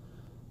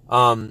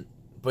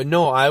 But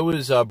no, I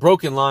was,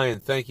 Broken Lion,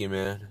 thank you,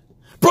 man.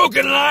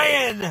 Broken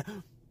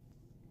Lion!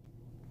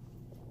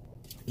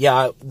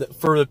 Yeah,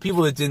 for the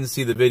people that didn't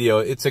see the video,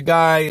 it's a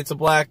guy, it's a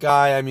black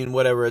guy, I mean,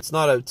 whatever. It's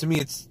not a, to me,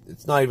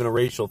 it's not even a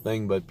racial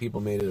thing, but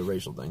people made it a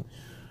racial thing.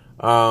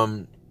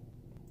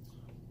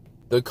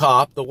 The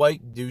cop, the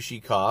white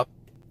douchey cop,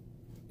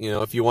 you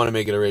know, if you want to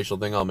make it a racial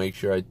thing, I'll make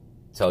sure I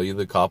tell you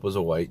the cop was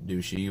a white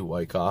douchey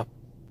white cop,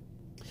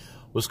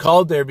 was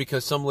called there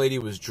because some lady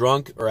was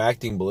drunk or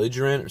acting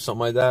belligerent or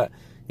something like that.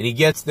 And he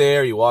gets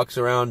there, he walks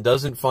around,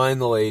 doesn't find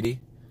the lady,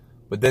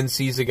 but then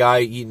sees a guy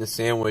eating a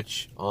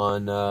sandwich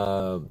on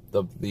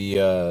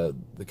the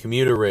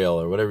commuter rail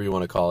or whatever you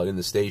want to call it in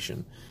the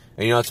station.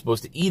 And you're not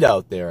supposed to eat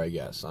out there, I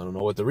guess. I don't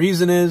know what the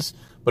reason is,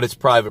 but it's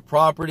private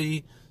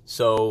property,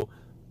 so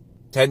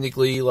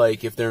technically,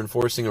 like, if they're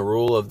enforcing a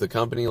rule of the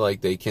company, like,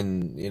 they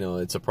can, you know,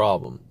 it's a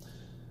problem.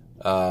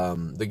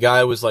 The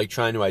guy was, like,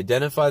 trying to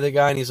identify the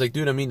guy, and he's like,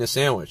 dude, I'm eating a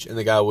sandwich. And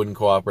the guy wouldn't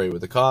cooperate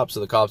with the cops, so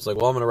the cop's like,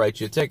 well, I'm going to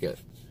write you a ticket,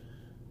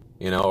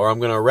 you know, or I'm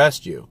going to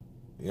arrest you,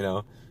 you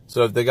know.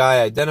 So if the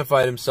guy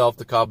identified himself,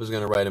 the cop was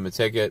going to write him a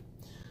ticket.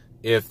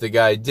 If the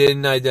guy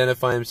didn't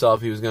identify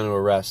himself, he was going to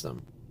arrest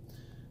him.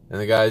 And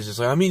the guy's just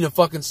like, I'm eating a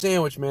fucking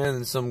sandwich, man.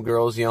 And some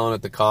girl's yelling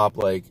at the cop,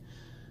 like,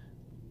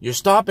 you're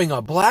stopping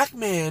a black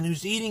man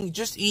who's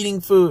just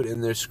eating food.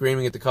 And they're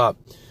screaming at the cop.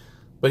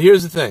 But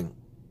here's the thing.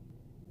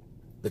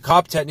 The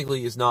cop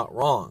technically is not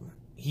wrong.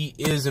 He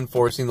is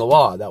enforcing the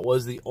law. That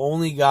was the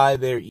only guy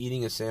there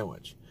eating a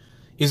sandwich.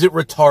 Is it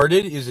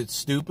retarded? Is it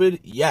stupid?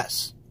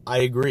 Yes, I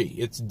agree.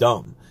 It's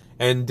dumb.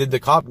 And did the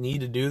cop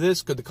need to do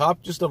this? Could the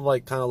cop just have,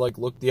 like, kind of, like,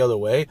 looked the other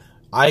way?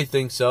 I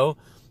think so.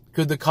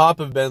 Could the cop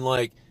have been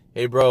like,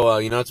 hey, bro,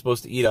 you're not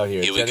supposed to eat out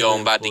here. Here we go.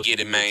 I'm about to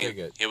get it,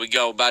 man. Here we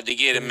go. About to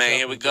get it, man.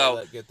 Here we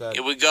go. Here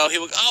we go. Here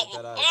we go.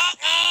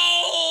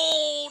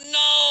 Oh,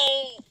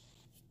 no.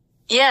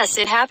 Yes,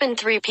 it happened.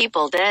 3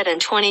 people dead and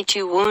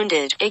 22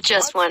 wounded. It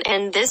just won't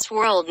end. This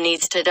world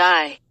needs to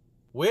die.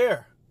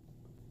 Where?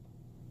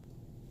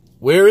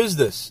 Where is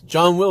this?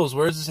 John Wills,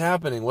 where is this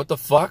happening? What the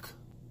fuck?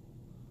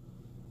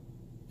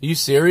 Are you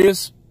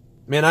serious?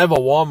 Man, I have a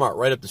Walmart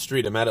right up the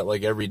street. I'm at it,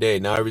 like, every day.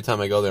 Now, every time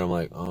I go there, I'm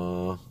like,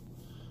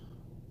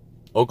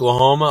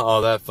 Oklahoma? Oh,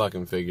 that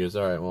fucking figures.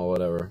 All right, well,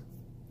 whatever.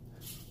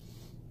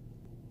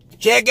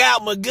 Check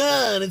out my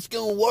gun. It's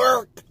gonna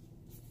work.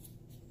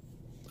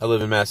 I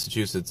live in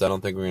Massachusetts. I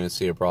don't think we're gonna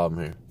see a problem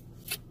here.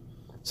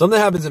 Something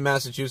happens in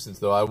Massachusetts,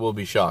 though, I will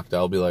be shocked.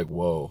 I'll be like,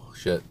 whoa,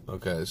 shit.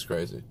 Okay, this is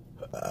crazy.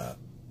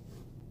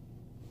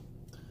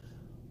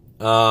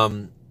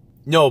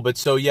 No, but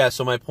so, yeah,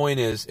 so my point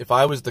is, if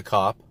I was the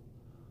cop...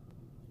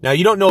 Now,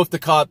 you don't know if the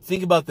cop...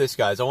 Think about this,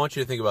 guys. I want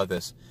you to think about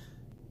this.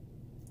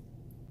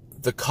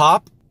 The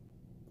cop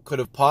could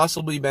have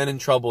possibly been in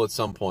trouble at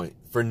some point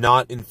for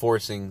not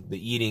enforcing the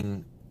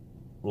eating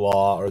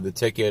law or the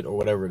ticket or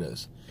whatever it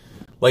is.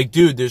 Like,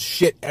 dude, there's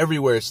shit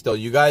everywhere still.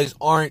 You guys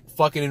aren't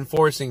fucking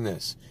enforcing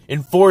this.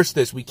 Enforce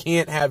this. We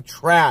can't have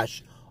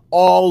trash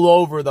all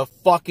over the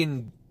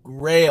fucking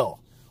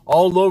rail.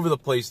 All over the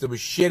place. There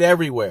was shit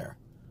everywhere.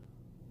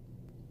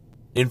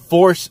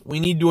 We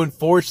need to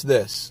enforce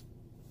this.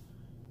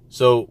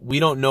 So,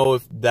 we don't know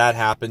if that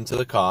happened to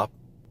the cop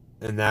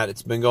and that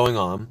it's been going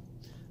on.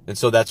 And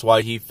so that's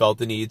why he felt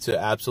the need to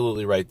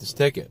absolutely write this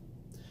ticket.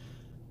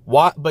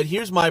 But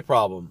here's my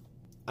problem.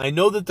 I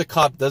know that the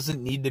cop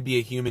doesn't need to be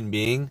a human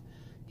being.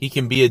 He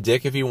can be a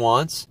dick if he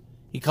wants.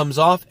 He comes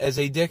off as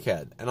a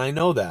dickhead. And I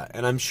know that.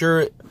 And I'm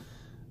sure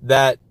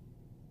that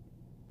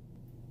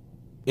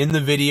in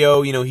the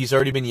video, you know, he's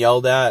already been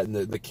yelled at, and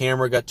the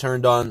camera got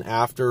turned on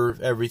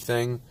after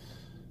everything.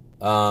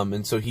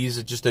 And so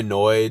he's just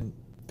annoyed,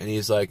 and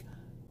he's like,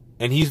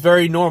 and he's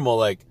very normal,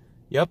 like,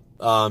 yep,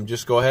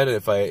 just go ahead.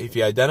 If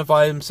you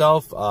identify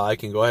himself, I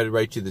can go ahead and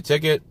write you the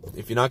ticket.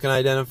 If you're not going to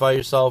identify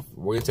yourself,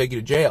 we're going to take you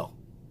to jail.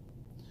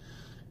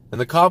 And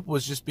the cop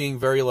was just being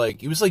very,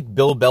 like, he was like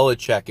Bill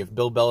Belichick if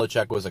Bill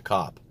Belichick was a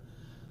cop.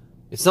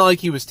 It's not like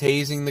he was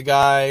tasing the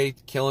guy,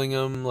 killing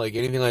him, like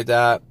anything like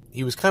that.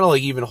 He was kind of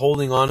like even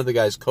holding onto the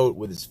guy's coat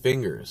with his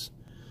fingers.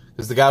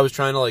 Because the guy was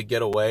trying to, like,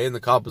 get away, and the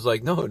cop was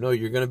like, no,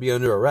 you're going to be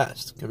under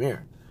arrest. Come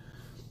here.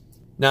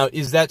 Now,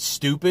 is that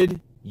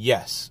stupid?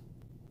 Yes.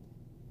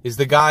 Is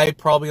the guy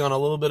probably on a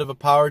little bit of a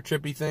power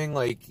trippy thing,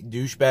 like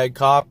douchebag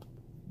cop?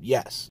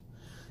 Yes.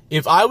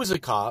 If I was a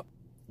cop,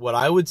 what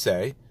I would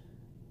say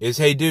is,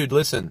 hey, dude,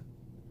 listen,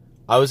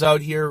 I was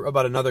out here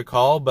about another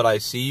call, but I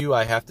see you.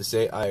 I have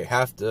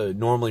to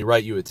normally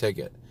write you a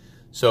ticket.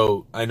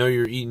 So I know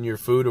you're eating your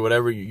food or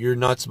whatever. You're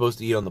not supposed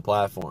to eat on the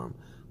platform.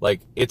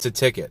 Like, it's a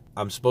ticket.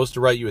 I'm supposed to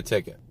write you a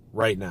ticket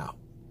right now.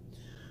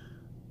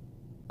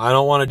 I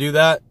don't want to do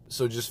that,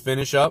 so just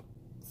finish up,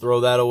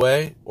 throw that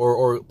away,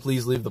 or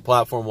please leave the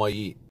platform while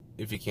you eat,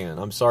 if you can.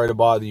 I'm sorry to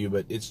bother you,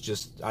 but it's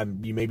just,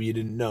 maybe you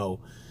didn't know.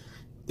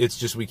 It's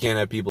just we can't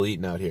have people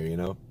eating out here, you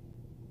know?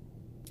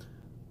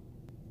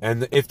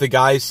 And if the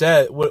guy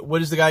said,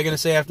 what is the guy going to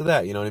say after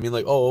that? You know what I mean?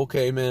 Like, oh,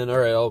 okay, man, all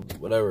right,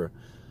 whatever.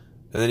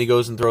 And then he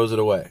goes and throws it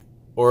away.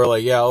 Or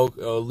like, yeah,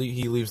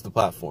 he leaves the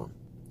platform.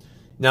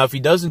 Now, if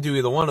he doesn't do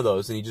either one of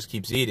those, and he just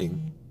keeps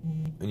eating,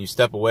 and you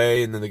step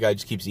away, and then the guy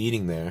just keeps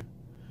eating there,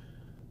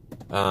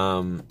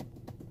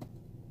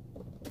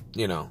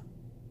 you know,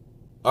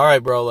 all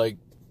right, bro, like,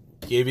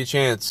 gave you a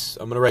chance,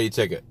 I'm going to write you a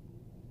ticket.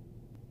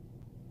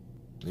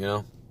 You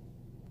know?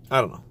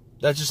 I don't know.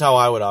 That's just how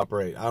I would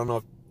operate. I don't know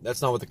if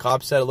that's not what the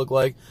cop said it looked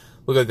like.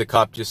 Looked like the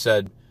cop just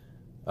said,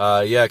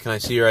 yeah, can I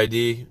see your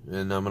ID?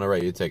 And I'm going to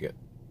write you a ticket.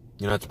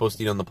 You're not supposed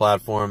to eat on the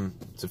platform.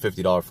 It's a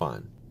 $50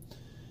 fine.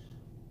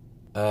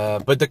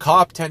 But the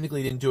cop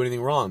technically didn't do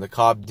anything wrong. The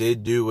cop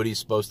did do what he's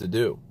supposed to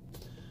do.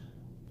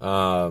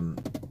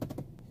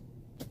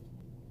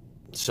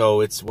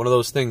 So it's one of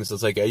those things.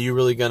 It's like, are you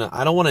really gonna...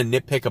 I don't want to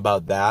nitpick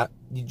about that.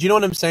 Do you know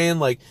what I'm saying?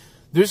 Like,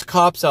 there's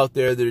cops out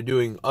there that are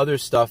doing other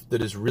stuff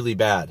that is really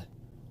bad.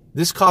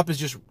 This cop is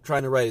just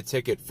trying to write a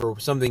ticket for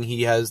something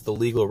he has the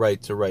legal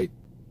right to write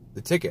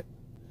the ticket.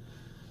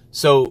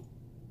 So,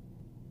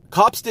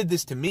 cops did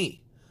this to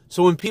me.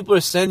 So when people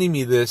are sending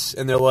me this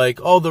and they're like,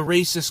 oh, the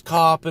racist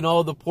cop and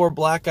oh, the poor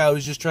black guy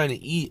was just trying to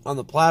eat on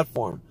the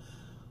platform.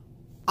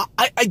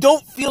 I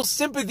don't feel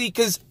sympathy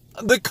because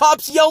the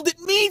cops yelled at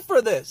me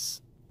for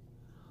this.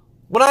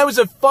 When I was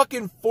a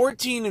fucking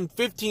 14 and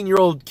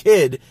 15-year-old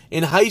kid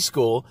in high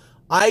school,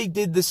 I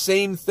did the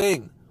same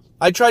thing.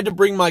 I tried to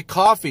bring my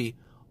coffee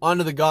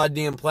onto the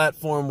goddamn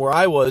platform where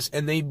I was,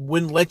 and they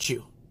wouldn't let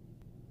you.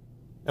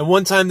 And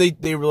one time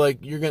they were like,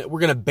 we're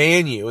gonna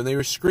ban you, and they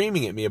were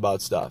screaming at me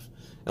about stuff.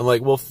 And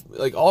like, well,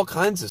 like all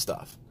kinds of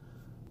stuff.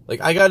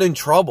 Like, I got in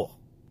trouble.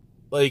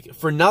 Like,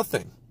 for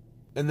nothing.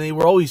 And they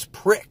were always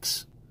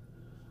pricks.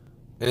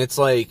 And it's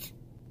like,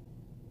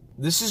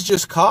 this is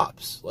just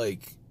cops.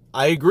 Like,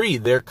 I agree,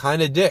 they're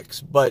kind of dicks.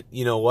 But,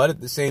 you know what,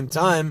 at the same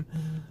time,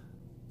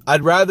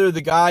 I'd rather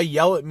the guy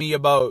yell at me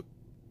about,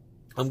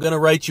 I'm gonna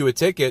write you a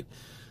ticket,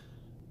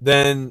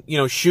 than, you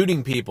know,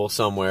 shooting people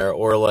somewhere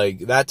or like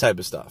that type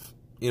of stuff.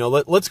 You know,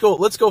 let's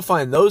go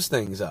find those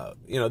things out.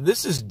 You know,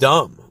 this is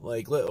dumb.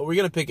 Like, we're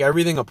going to pick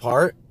everything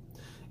apart.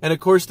 And of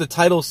course the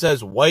title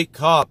says white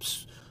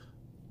cops,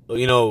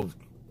 you know,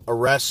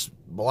 arrest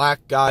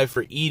black guy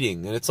for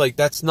eating. And it's like,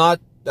 that's not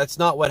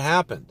what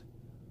happened.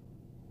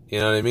 You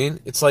know what I mean?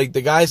 It's like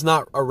the guy's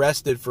not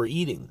arrested for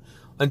eating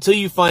until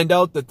you find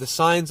out that the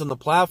signs on the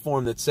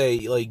platform that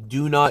say like,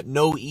 do not,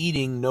 no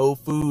eating, no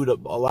food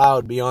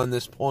allowed beyond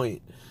this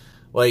point.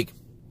 Like,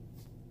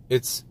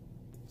 it's,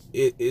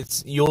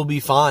 you'll be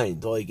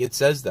fined. Like, it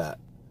says that.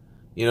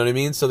 You know what I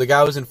mean? So the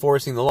guy was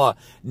enforcing the law.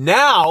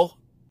 Now,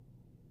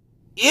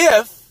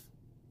 if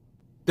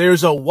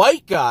there's a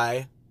white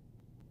guy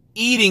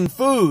eating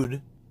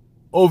food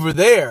over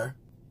there,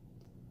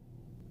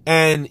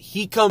 and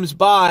he comes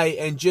by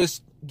and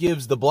just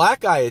gives the black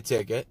guy a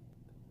ticket,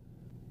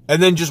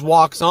 and then just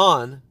walks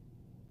on,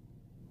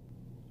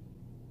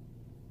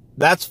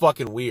 that's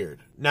fucking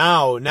weird.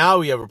 Now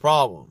we have a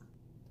problem.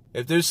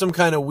 If there's some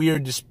kind of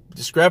weird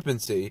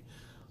discrepancy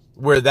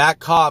where that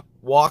cop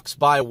walks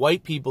by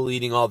white people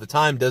eating all the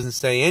time, doesn't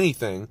say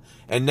anything,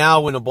 and now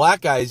when a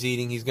black guy is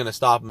eating, he's going to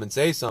stop him and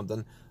say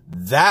something,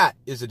 that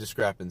is a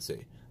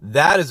discrepancy.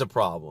 That is a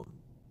problem.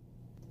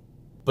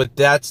 But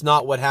that's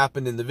not what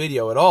happened in the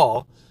video at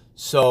all.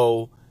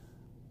 So,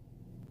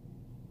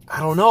 I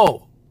don't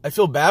know. I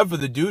feel bad for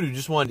the dude who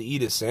just wanted to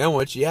eat a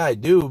sandwich. Yeah, I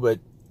do, but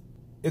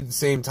at the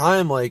same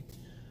time, like,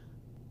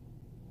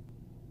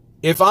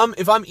 if I'm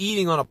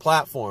eating on a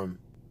platform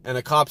and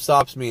a cop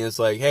stops me and it's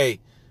like, hey,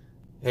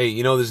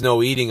 you know there's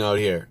no eating out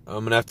here.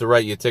 I'm going to have to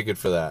write you a ticket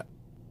for that.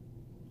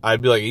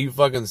 I'd be like, are you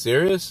fucking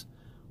serious?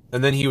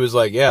 And then he was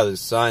like, yeah,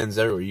 there's signs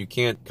everywhere. You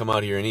can't come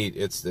out here and eat.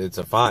 It's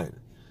a fine.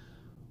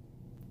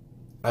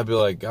 I'd be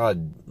like,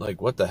 God,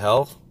 like, what the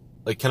hell?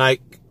 Like,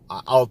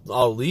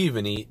 I'll leave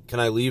and eat. Can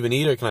I leave and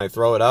eat, or can I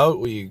throw it out?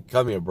 Will you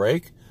cut me a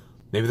break?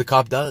 Maybe the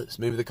cop does.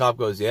 Maybe the cop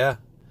goes, yeah.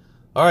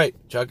 All right,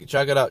 chuck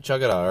it out.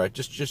 All right,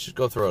 just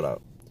go throw it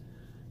out.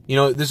 You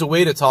know, there's a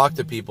way to talk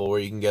to people where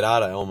you can get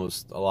out of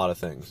almost a lot of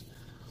things.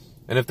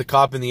 And if the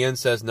cop in the end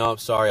says, no,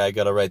 sorry, I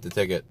got to write the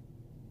ticket.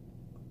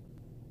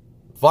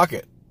 Fuck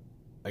it.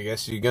 I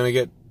guess you're going to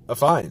get a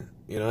fine.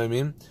 You know what I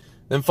mean?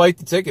 Then fight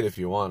the ticket if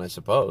you want, I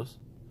suppose.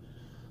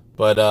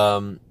 But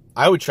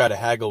I would try to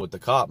haggle with the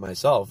cop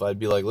myself. I'd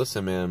be like,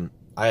 listen, man,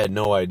 I had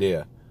no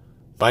idea.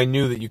 If I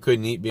knew that you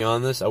couldn't eat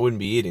beyond this, I wouldn't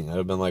be eating. I'd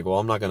have been like, well,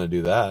 I'm not going to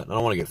do that. I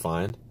don't want to get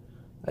fined.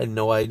 I had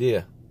no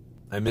idea.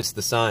 I missed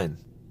the sign.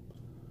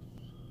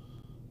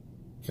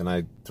 Can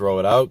I throw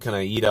it out? Can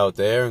I eat out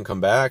there and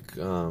come back?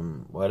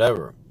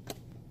 Whatever.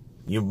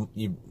 You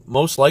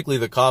most likely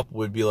the cop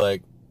would be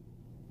like,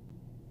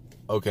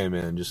 okay,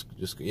 man, just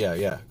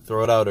yeah,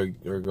 throw it out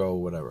or go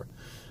whatever.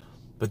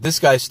 But this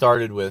guy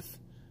started with,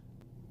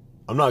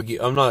 I'm not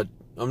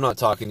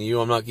talking to you.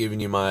 I'm not giving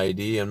you my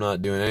ID. I'm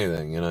not doing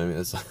anything. You know what I mean?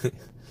 It's like,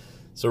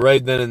 so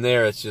right then and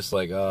there, it's just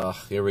like, oh,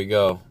 here we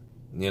go.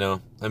 You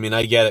know, I mean,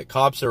 I get it.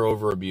 Cops are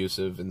over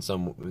abusive in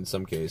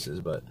some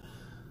cases, but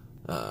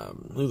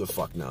who the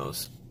fuck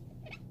knows?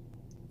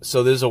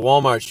 So there's a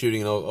Walmart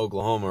shooting in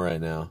Oklahoma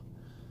right now,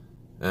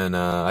 and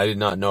I did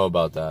not know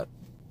about that.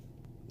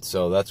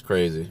 So that's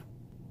crazy.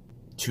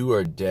 2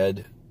 are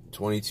dead,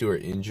 22 are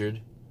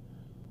injured.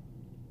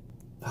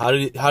 How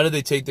did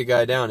they take the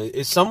guy down?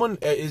 Is someone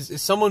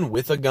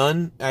with a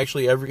gun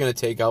actually ever going to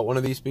take out one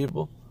of these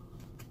people?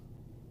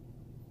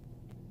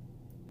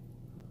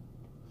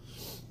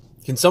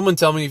 Can someone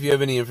tell me if you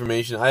have any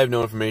information? I have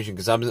no information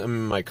because I'm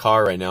in my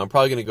car right now. I'm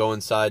probably going to go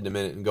inside in a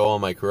minute and go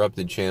on my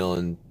corrupted channel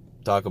and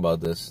talk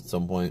about this at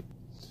some point.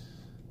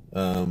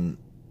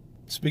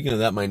 Speaking of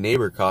that, my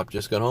neighbor cop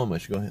just got home. I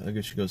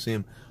guess should go see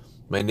him.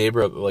 My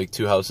neighbor, like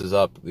 2 houses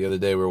up, the other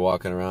day we were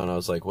walking around. I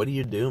was like, "What do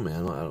you do,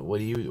 man? What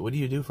do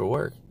you do for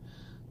work?"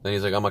 Then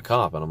he's like, "I'm a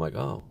cop," and I'm like,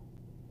 "Oh,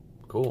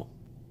 cool."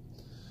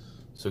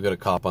 So we got a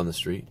cop on the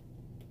street.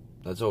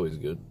 That's always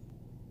good.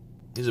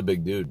 He's a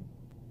big dude.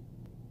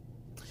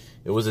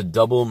 It was a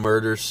double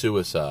murder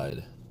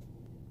suicide.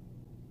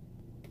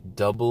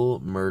 Double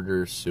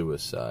murder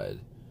suicide.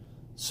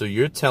 So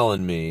you're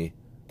telling me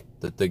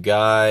that the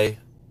guy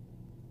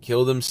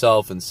killed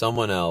himself and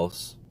someone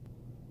else,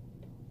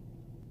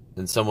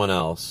 and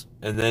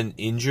then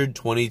injured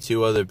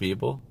 22 other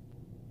people?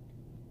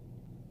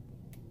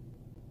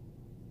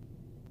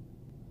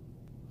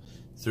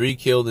 3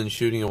 killed in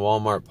shooting a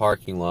Walmart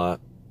parking lot.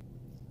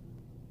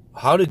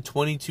 How did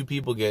 22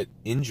 people get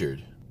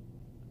injured?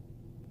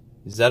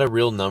 Is that a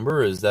real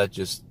number, or is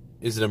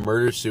it a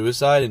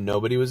murder-suicide and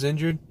nobody was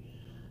injured?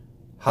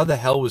 How the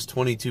hell was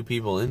 22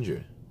 people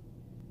injured?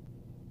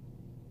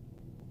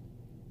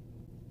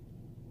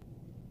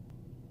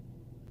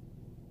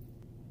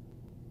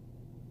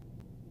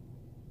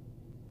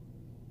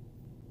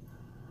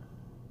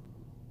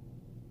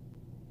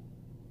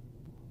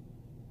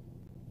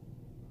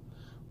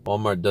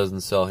 Walmart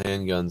doesn't sell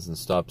handguns and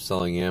stopped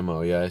selling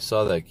ammo. Yeah, I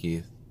saw that,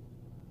 Keith.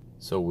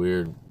 So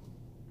weird.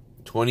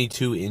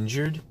 22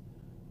 injured?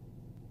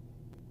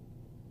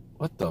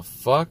 What the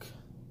fuck?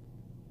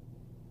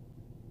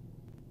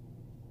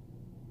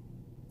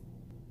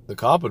 The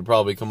cop would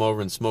probably come over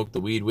and smoke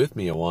the weed with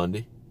me,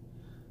 Awandi.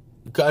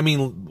 I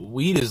mean,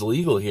 weed is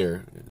legal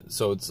here,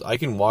 so I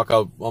can walk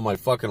out on my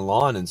fucking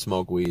lawn and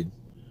smoke weed.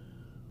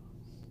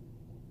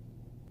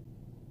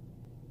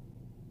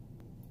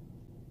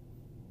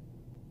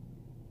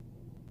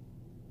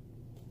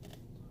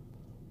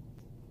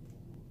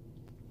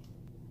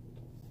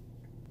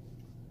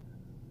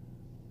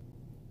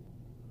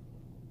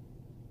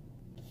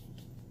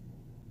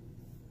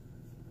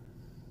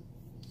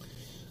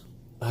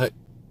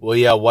 Well,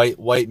 yeah,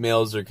 white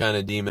males are kind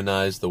of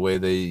demonized the way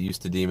they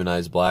used to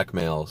demonize black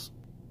males.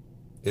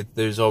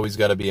 There's always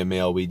got to be a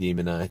male we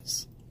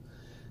demonize.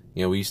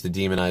 You know, we used to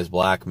demonize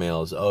black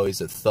males. Oh,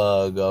 he's a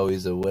thug. Oh,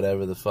 he's a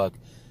whatever the fuck.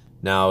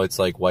 Now it's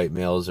like white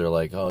males are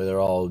like, oh, they're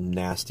all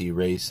nasty,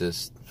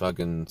 racist,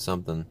 fucking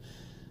something.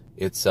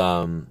 It's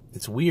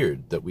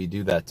weird that we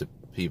do that to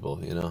people,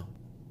 you know,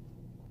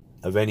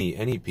 of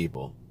any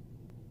people.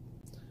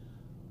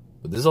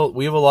 But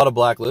we have a lot of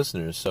black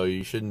listeners, so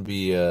you shouldn't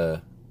be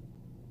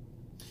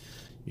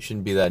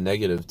that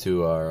negative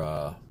to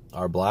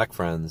our black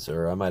friends,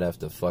 or I might have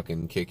to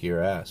fucking kick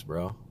your ass,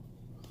 bro.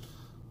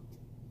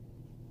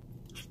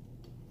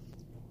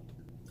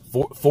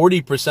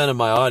 40% of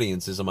my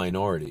audience is a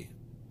minority.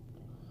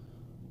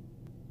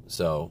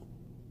 So,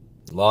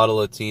 a lot of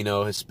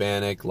Latino,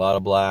 Hispanic, a lot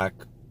of black,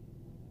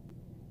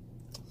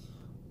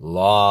 a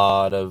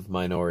lot of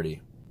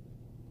minority.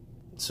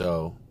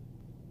 So,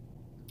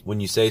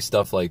 when you say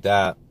stuff like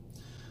that,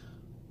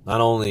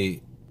 not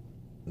only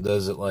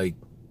does it like,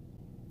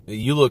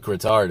 you look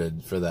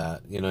retarded for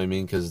that, you know what I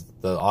mean? Because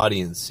the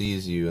audience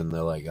sees you and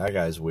they're like, that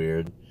guy's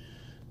weird.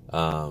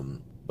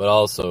 But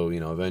also, you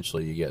know,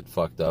 eventually you get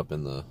fucked up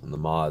in the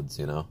mods,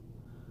 you know.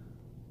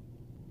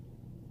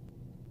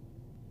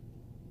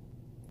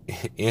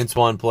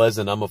 Antoine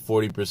Pleasant, I'm a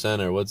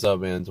 40%er. What's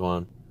up,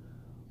 Antoine?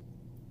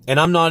 And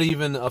I'm not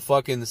even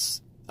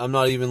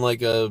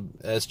like a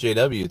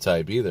SJW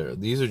type either.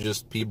 These are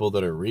just people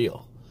that are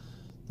real,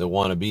 that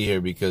want to be here,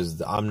 because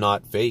I'm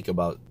not fake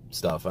about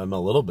stuff. I'm a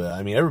little bit.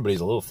 I mean,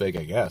 everybody's a little fake,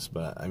 I guess,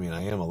 but I mean,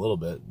 I am a little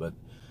bit, but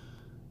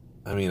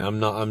I mean,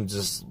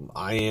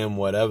 I am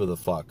whatever the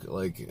fuck.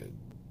 Like,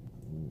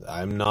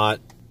 I'm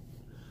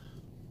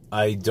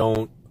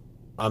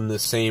the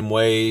same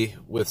way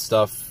with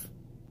stuff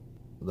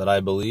that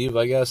I believe,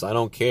 I guess. I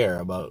don't care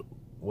about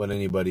what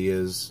anybody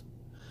is.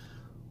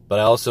 But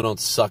I also don't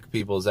suck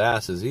people's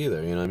asses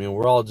either, you know what I mean?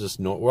 We're all just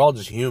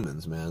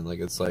humans, man. Like,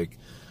 it's like,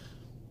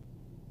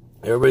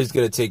 everybody's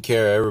got to take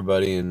care of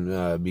everybody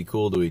and be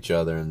cool to each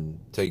other and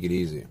take it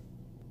easy.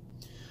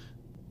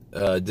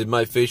 Did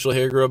my facial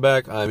hair grow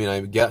back? I mean,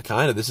 I got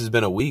kind of. This has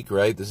been a week,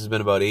 right? This has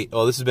been about 8.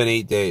 Oh, this has been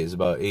 8 days.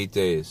 About 8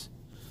 days.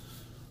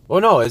 Oh,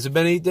 no. Has it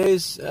been 8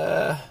 days?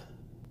 Yeah,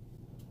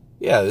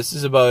 this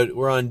is about.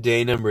 We're on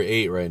day number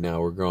 8 right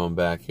now. We're growing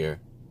back here.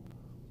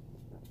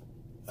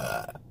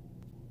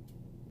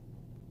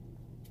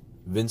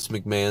 Vince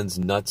McMahon's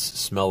nuts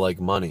smell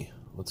like money.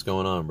 What's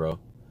going on, bro?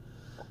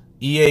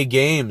 EA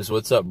Games,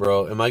 what's up,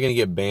 bro? Am I going to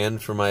get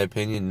banned for my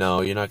opinion?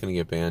 No, you're not going to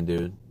get banned,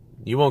 dude.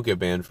 You won't get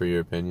banned for your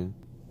opinion.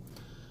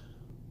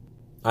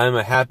 I am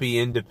a happy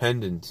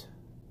independent.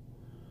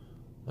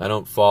 I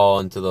don't fall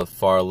into the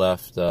far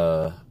left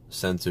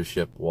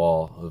censorship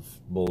wall of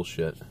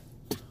bullshit.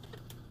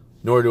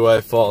 Nor do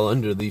I fall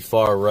under the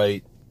far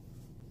right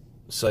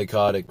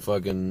psychotic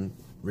fucking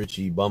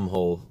Richie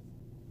bumhole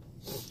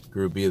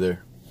group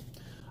either.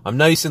 I'm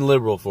nice and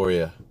liberal for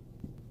you.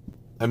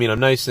 I mean,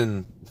 I'm nice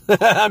and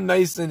I'm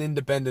nice and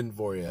independent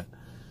for you.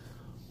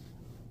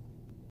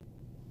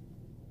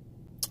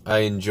 I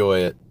enjoy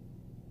it.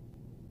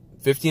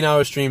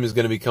 15-hour stream is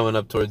going to be coming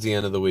up towards the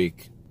end of the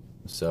week.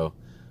 So,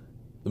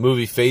 the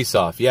movie Face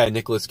Off. Yeah,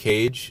 Nicolas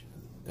Cage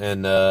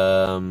and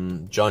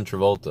John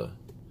Travolta.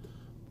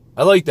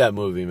 I like that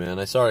movie, man.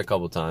 I saw it a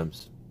couple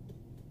times.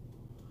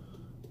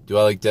 Do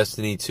I like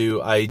Destiny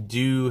 2? I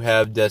do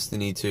have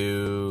Destiny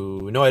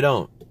 2. No, I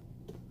don't.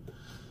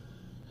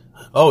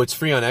 Oh, it's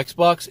free on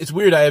Xbox? It's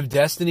weird. I have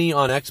Destiny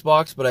on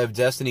Xbox, but I have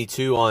Destiny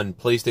 2 on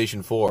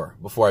PlayStation 4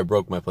 before I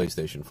broke my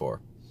PlayStation 4.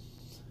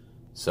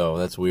 So,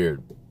 that's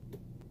weird.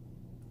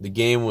 The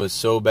game was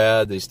so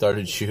bad, they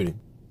started shooting.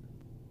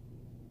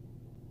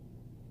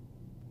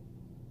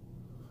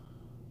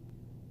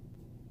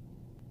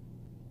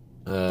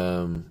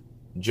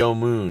 Joe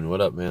Moon,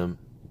 what up, man?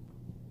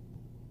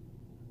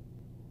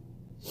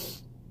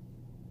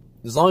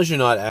 As long as you're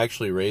not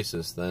actually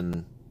racist,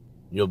 then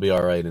you'll be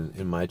alright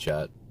in my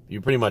chat. You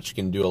pretty much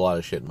can do a lot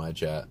of shit in my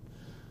chat.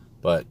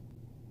 But,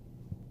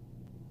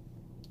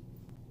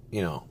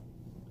 you know,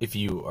 if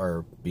you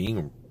are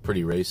being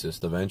pretty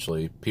racist,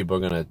 eventually people are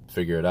going to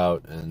figure it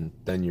out, and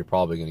then you're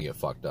probably going to get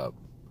fucked up.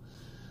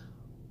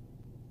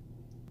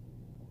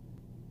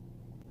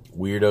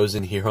 Weirdos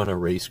in here on a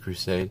race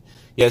crusade.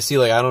 Yeah, see,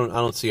 like, I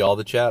don't see all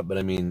the chat, but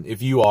I mean,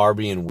 if you are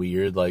being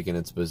weird, like, and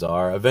it's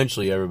bizarre,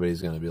 eventually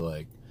everybody's going to be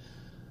like,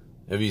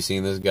 have you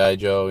seen this guy,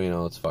 Joe? You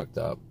know, it's fucked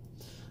up.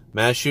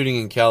 Mass shooting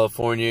in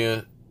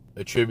California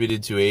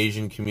attributed to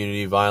Asian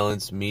community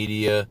violence.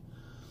 Media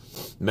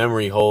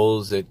memory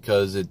holes it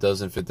because it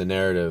doesn't fit the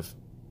narrative.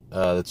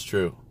 That's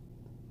true.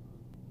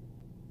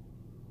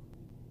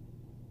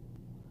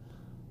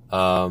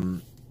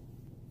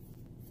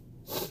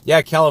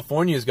 Yeah,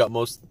 California's got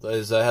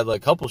had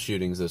like a couple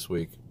shootings this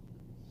week.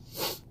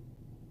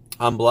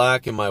 I'm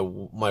black and my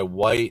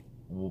white.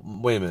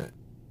 Wait a minute.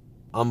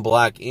 I'm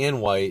black and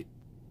white.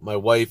 My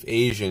wife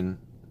Asian.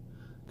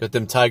 Got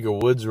them Tiger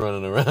Woods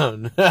running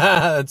around.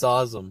 That's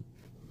awesome.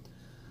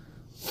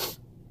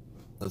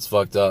 That's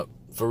fucked up.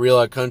 For real,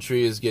 our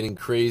country is getting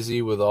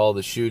crazy with all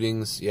the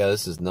shootings. Yeah,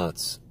 this is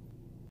nuts.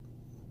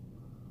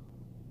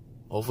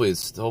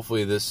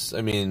 Hopefully this,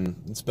 I mean,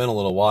 it's been a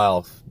little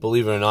while.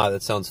 Believe it or not,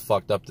 that sounds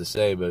fucked up to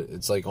say, but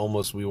it's like we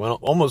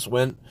almost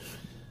went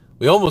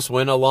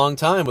a long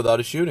time without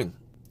a shooting.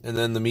 And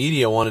then the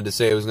media wanted to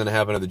say it was going to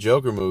happen to the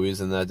Joker movies,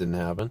 and that didn't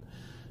happen.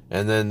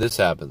 And then this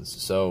happens.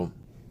 So,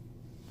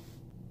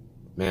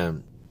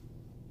 man,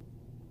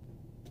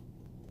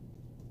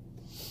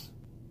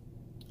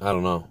 I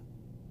don't know.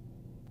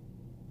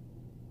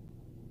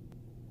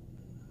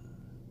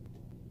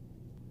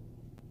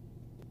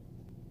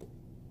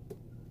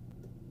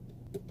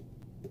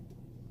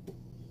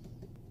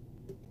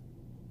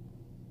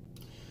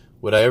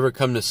 Would I ever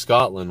come to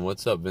Scotland?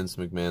 What's up, Vince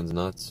McMahon's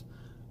nuts?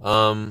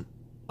 I'm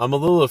a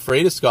little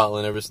afraid of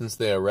Scotland ever since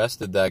they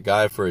arrested that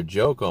guy for a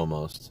joke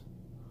almost.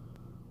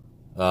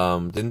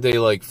 Didn't they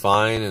like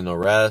fine and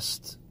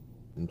arrest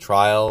and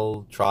try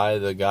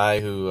the guy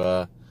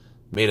who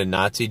made a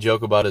Nazi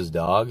joke about his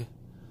dog?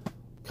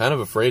 Kind of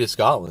afraid of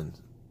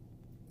Scotland.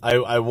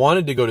 I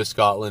wanted to go to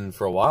Scotland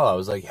for a while. I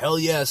was like, hell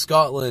yeah,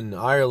 Scotland,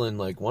 Ireland,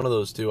 like one of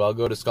those two. I'll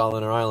go to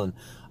Scotland or Ireland.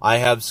 I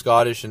have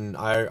Scottish and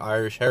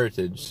Irish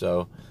heritage,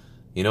 so,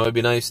 you know, it'd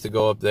be nice to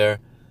go up there.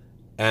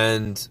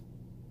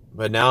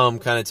 But now I'm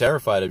kind of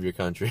terrified of your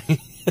country.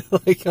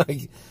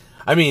 like,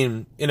 I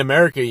mean, in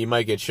America you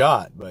might get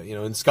shot, but, you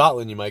know, in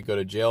Scotland you might go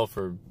to jail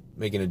for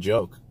making a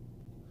joke.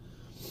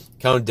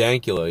 Count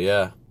Dankula,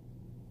 yeah.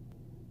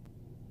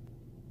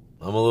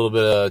 I'm a little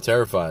bit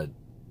terrified.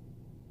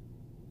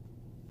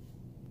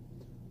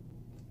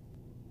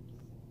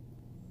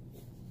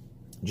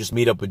 Just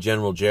meet up with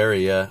General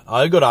Jerry, yeah.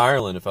 I'd go to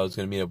Ireland if I was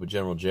going to meet up with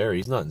General Jerry.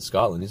 He's not in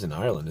Scotland. He's in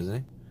Ireland, isn't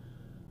he?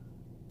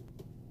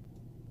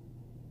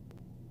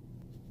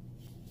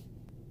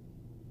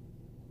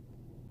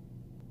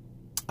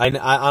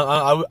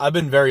 I've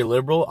been very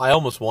liberal. I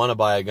almost want to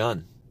buy a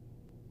gun.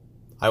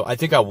 I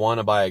think I want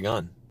to buy a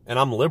gun. And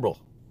I'm liberal.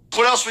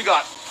 What else we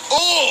got?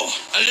 Oh,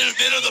 a little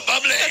bit of the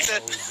bubbly. That's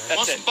it.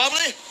 Want some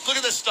bubbly? Look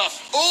at this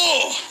stuff.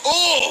 Oh,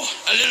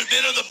 a little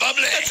bit of the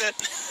bubbly. That's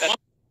it.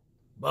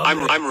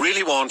 I'm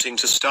really wanting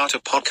to start a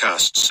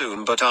podcast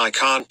soon, but I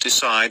can't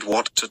decide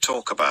what to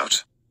talk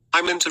about.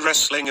 I'm into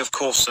wrestling, of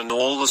course, and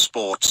all the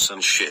sports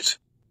and shit.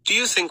 Do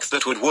you think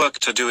that would work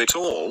to do it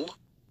all?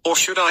 Or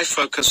should I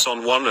focus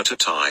on one at a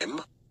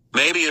time?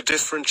 Maybe a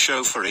different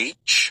show for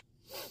each?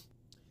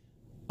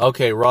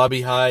 Okay,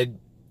 Robbie Hyde,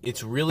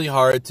 it's really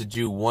hard to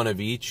do one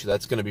of each.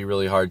 That's going to be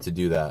really hard to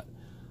do that.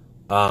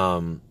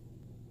 I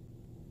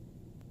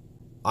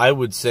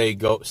would say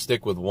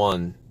stick with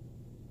one.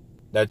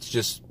 That's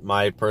just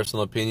my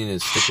personal opinion,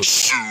 is stick with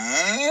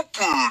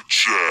Super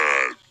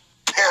Chat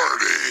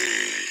Party.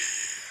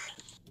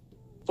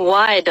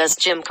 Why does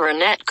Jim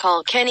Cornette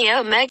call Kenny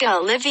Omega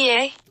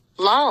Olivier?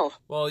 Lol.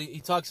 Well, he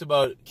talks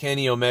about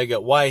Kenny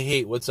Omega. Why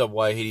hate? What's up,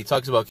 why hate? He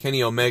talks about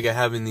Kenny Omega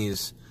having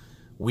these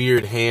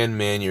weird hand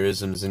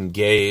mannerisms and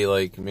gay,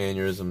 like,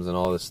 mannerisms and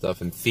all this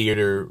stuff in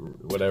theater,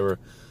 whatever.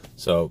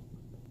 So,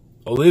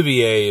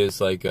 Olivier is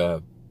like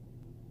a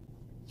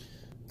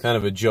kind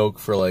of a joke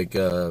for, like,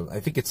 I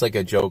think it's like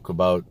a joke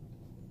about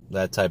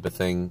that type of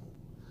thing.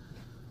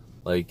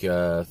 Like,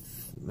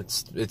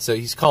 he's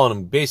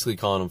basically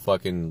calling him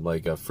fucking,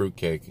 like, a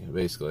fruitcake,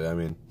 basically. I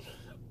mean,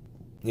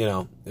 you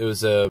know, it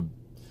was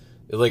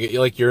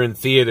like you're in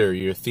theater,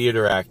 you're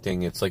theater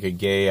acting, it's like a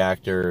gay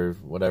actor,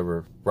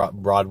 whatever,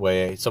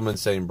 Broadway,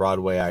 someone's saying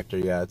Broadway actor,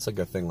 yeah, it's like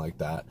a thing like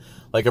that.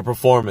 Like a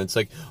performance,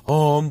 like,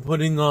 oh, I'm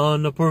putting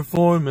on a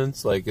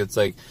performance, like, it's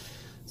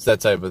that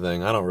type of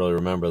thing. I don't really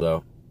remember,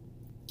 though.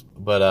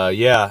 But,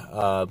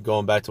 yeah,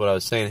 going back to what I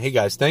was saying, hey,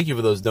 guys, thank you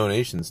for those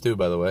donations, too,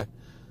 by the way.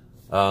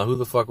 Who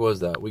the fuck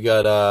was that? We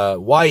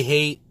got, Why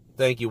Hate,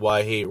 thank you,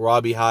 Why Hate,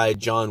 Robbie Hyde,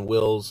 John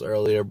Wills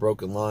earlier,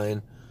 Broken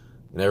Line,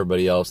 and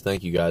everybody else.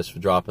 Thank you guys for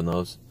dropping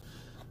those.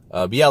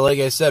 But yeah, like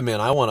I said,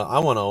 man, I want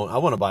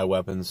to buy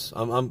weapons.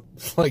 I'm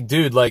like,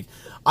 dude, like,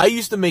 I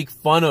used to make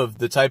fun of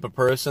the type of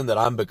person that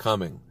I'm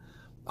becoming.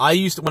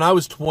 When I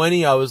was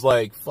 20, I was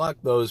like, fuck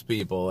those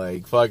people,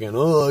 like, fucking,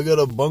 oh, I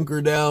gotta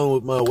bunker down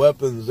with my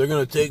weapons, they're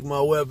gonna take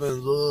my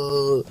weapons,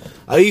 oh.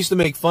 I used to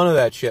make fun of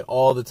that shit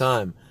all the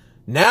time.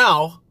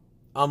 Now,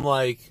 I'm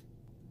like,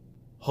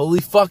 holy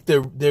fuck, they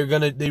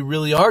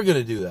really are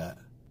gonna do that.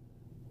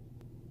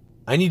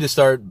 I need to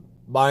start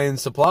buying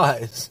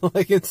supplies.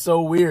 Like, it's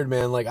so weird,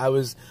 man. Like, I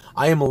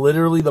am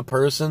literally the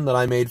person that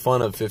I made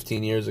fun of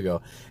 15 years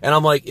ago. And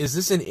I'm like, is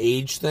this an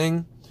age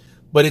thing?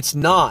 But it's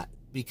not,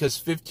 because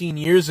 15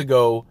 years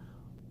ago,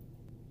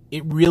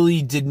 it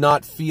really did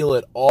not feel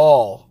at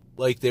all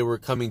like they were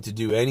coming to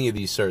do any of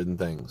these certain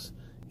things.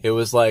 It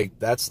was like,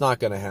 that's not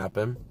going to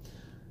happen.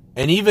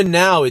 And even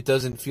now, it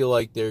doesn't feel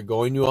like they're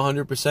going to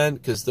 100%,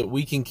 because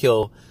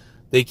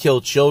they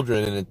kill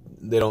children, and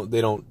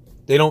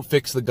they don't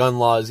fix the gun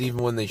laws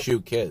even when they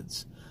shoot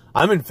kids.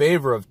 I'm in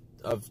favor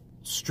of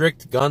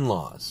strict gun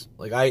laws.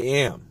 Like, I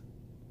am.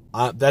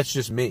 That's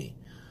just me.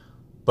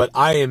 But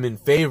I am in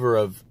favor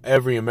of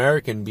every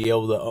American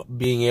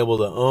being able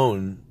to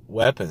own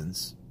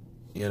weapons.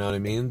 You know what I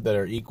mean? That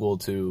are equal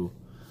to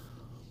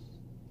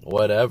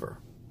whatever.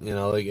 You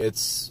know, like,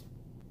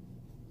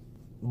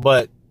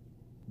 but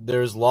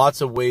there's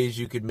lots of ways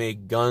you could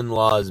make gun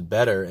laws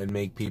better and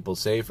make people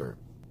safer.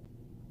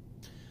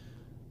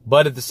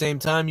 But at the same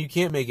time, you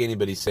can't make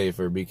anybody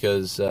safer,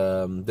 because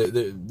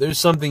there's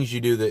some things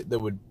you do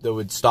that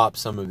would stop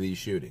some of these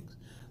shootings.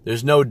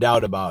 There's no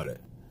doubt about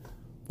it.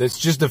 That's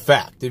just a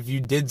fact. If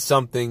you did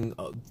some things,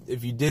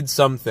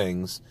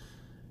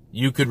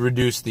 you could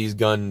reduce these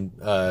gun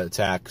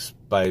attacks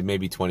by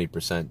maybe 20%,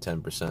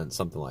 10%,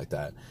 something like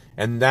that.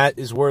 And that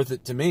is worth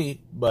it to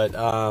me. But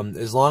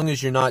as long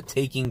as you're not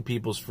taking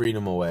people's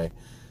freedom away,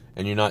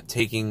 and you're not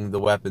taking the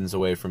weapons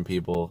away from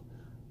people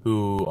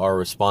who are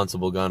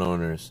responsible gun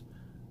owners,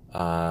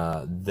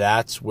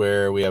 that's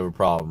where we have a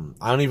problem.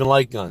 I don't even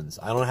like guns.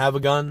 I don't have a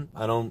gun.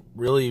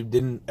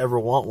 Didn't ever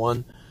want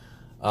one.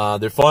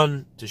 They're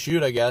fun to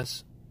shoot, I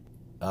guess.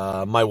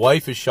 My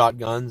wife has shot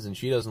guns, and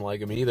she doesn't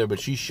like them either, but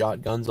she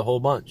shot guns a whole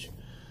bunch.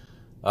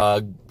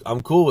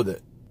 I'm cool with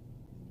it.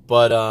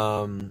 But,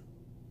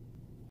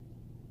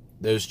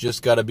 There's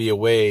just got to be a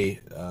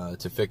way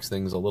to fix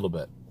things a little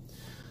bit.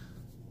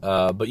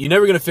 But you're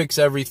never going to fix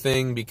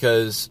everything,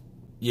 because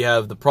you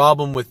have the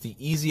problem with the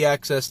easy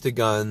access to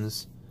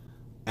guns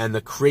and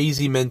the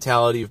crazy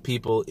mentality of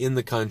people in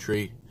the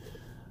country.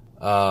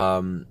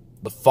 The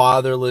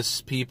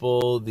fatherless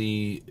people,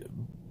 the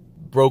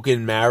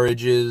broken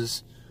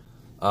marriages,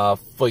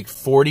 like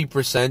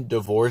 40%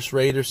 divorce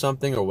rate or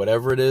something, or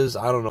whatever it is.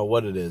 I don't know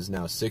what it is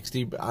now,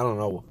 60, I don't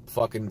know,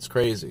 fucking, it's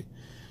crazy.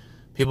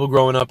 People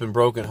growing up in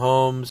broken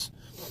homes,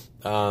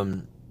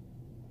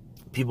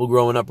 people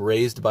growing up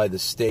raised by the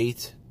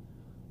state,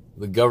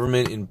 the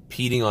government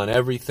impeding on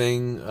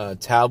everything,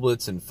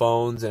 tablets and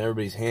phones in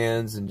everybody's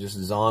hands, and just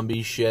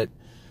zombie shit,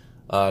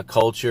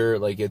 culture.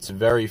 Like, it's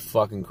very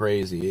fucking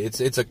crazy.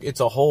 It's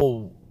a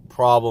whole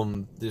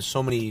problem. There's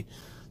so many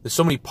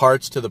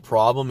parts to the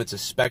problem. It's a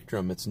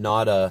spectrum. It's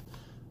not a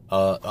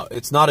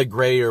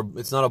gray, or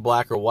it's not a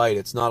black or white.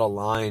 It's not a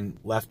line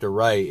left or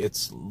right.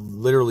 It's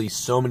literally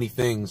so many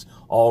things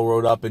all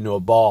rolled up into a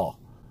ball.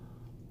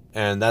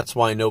 And that's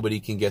why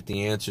nobody can get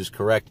the answers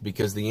correct,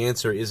 because the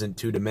answer isn't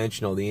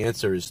two-dimensional. The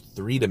answer is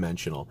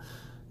three-dimensional.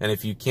 And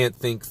if you can't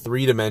think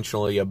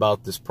three-dimensionally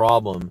about this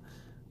problem,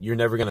 you're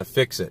never going to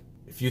fix it.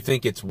 If you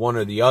think it's one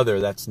or the other,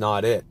 that's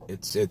not it.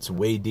 It's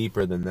way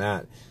deeper than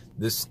that.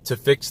 To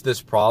fix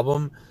this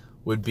problem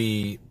would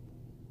be,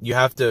 you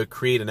have to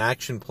create an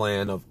action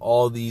plan of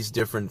all these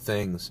different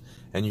things,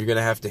 and you're going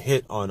to have to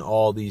hit on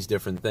all these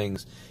different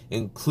things,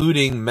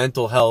 including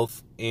mental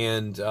health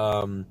and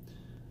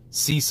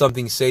see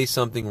something, say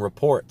something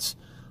reports.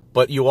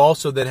 But you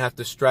also then have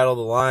to straddle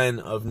the line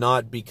of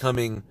not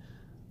becoming,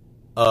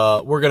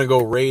 we're going to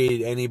go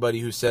raid anybody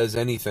who says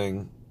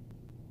anything,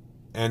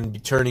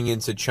 and turning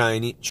into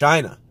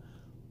China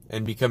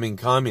and becoming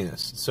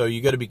communist. So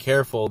you got to be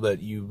careful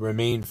that you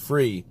remain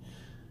free,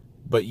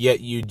 but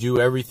yet you do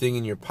everything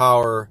in your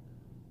power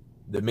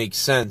that makes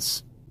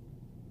sense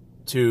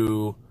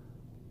to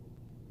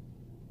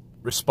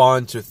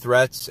respond to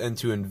threats and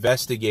to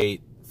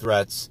investigate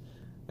threats.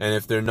 And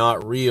if they're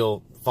not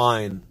real,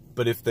 fine.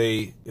 But if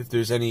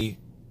there's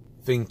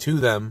anything to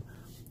them,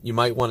 you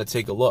might want to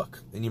take a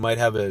look, and you might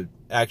have an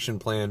action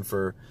plan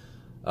for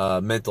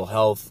mental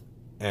health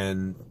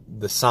and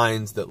the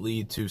signs that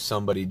lead to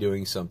somebody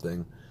doing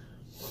something.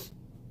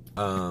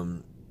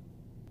 And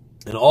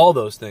all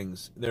those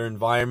things, their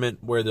environment,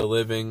 where they're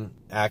living,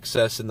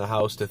 access in the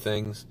house to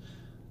things,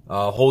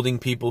 holding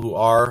people who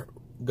are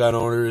gun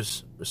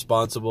owners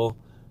responsible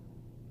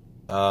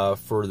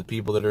for the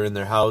people that are in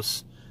their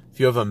house. If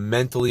you have a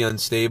mentally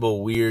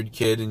unstable, weird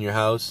kid in your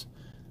house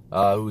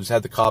who's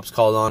had the cops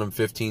called on him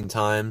 15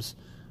 times,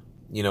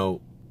 you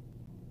know,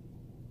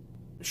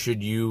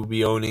 should you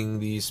be owning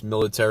these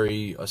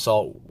military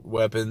assault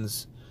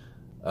weapons?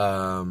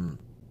 You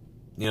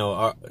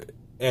know,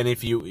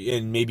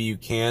 and maybe you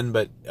can,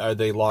 but are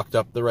they locked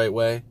up the right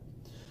way?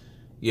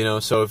 You know,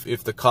 so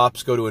if the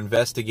cops go to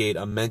investigate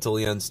a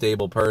mentally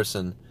unstable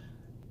person,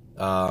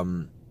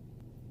 and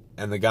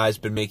the guy's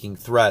been making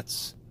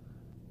threats,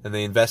 and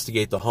they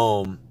investigate the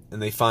home, and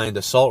they find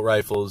assault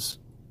rifles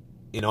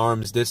in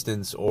arm's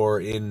distance or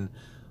in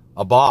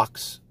a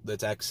box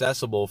that's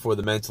accessible for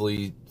the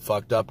mentally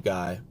fucked up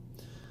guy,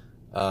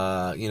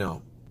 you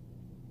know,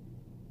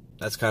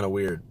 that's kind of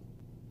weird.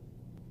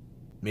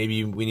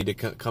 Maybe we need to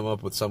come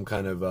up with some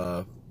kind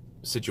of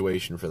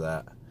situation for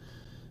that.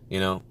 You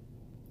know,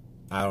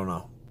 I don't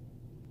know.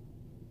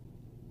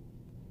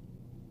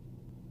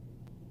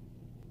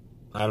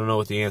 I don't know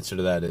what the answer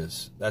to that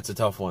is. That's a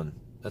tough one.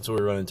 That's where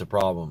we run into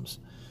problems.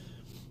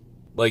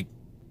 Like,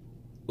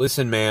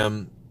 listen,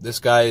 ma'am, this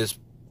guy has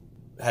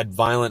had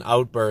violent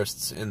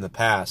outbursts in the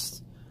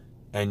past,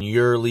 and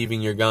you're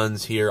leaving your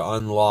guns here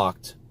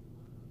unlocked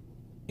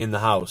in the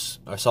house,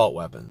 assault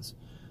weapons.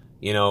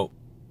 You know,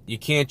 you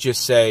can't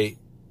just say,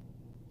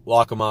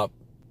 lock them up,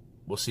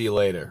 we'll see you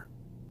later.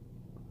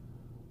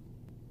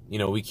 You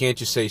know, we can't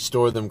just say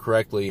store them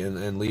correctly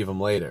and leave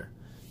them later.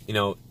 You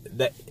know,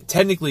 that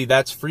technically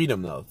that's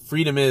freedom, though.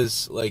 Freedom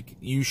is, like,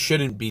 you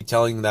shouldn't be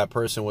telling that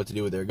person what to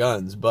do with their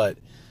guns, but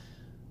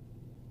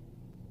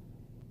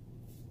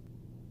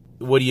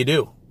what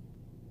do?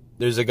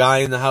 There's a guy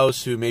in the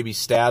house who maybe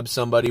stabbed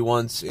somebody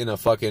once in a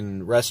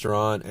fucking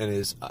restaurant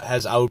and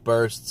has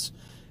outbursts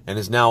and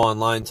is now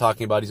online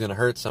talking about he's going to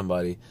hurt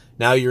somebody.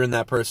 Now you're in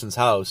that person's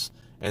house,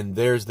 and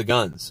there's the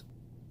guns,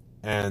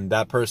 and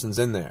that person's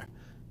in there,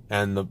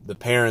 and the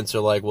parents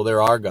are like, well,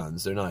 they're our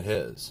guns, they're not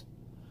his.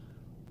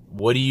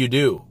 What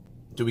do?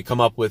 Do we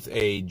come up with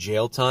a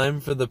jail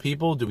time for the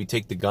people? Do we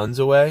take the guns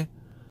away?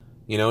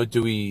 You know, what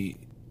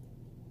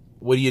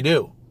do you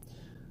do?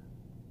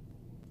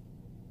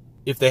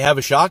 If they have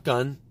a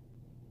shotgun,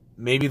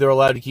 maybe they're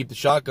allowed to keep the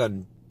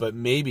shotgun, but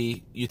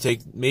maybe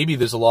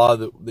there's a law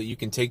that you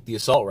can take the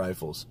assault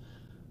rifles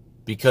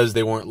because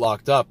they weren't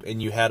locked up,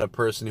 and you had a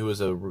person who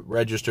was a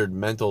registered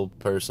mental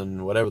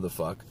person, whatever the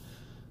fuck.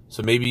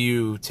 So maybe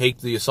you take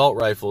the assault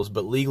rifles,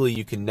 but legally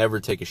you can never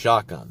take a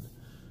shotgun.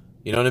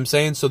 You know what I'm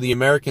saying? So the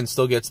American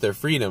still gets their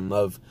freedom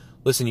of,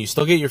 listen, you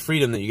still get your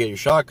freedom that you get your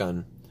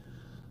shotgun,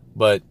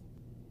 but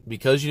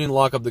because you didn't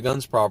lock up the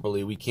guns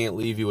properly, we can't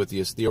leave you with the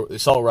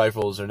assault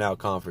rifles are now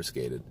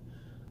confiscated.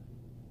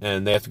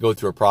 And they have to go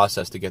through a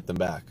process to get them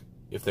back,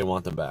 if they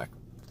want them back.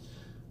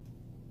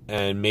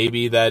 And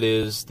maybe that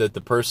is that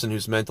the person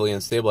who's mentally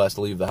unstable has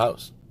to leave the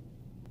house.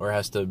 Or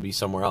has to be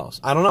somewhere else.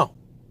 I don't know.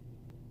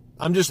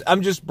 I'm just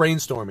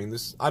brainstorming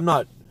this. I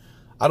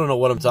don't know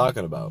what I'm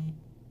talking about.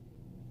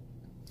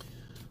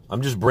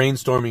 I'm just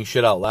brainstorming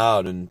shit out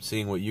loud and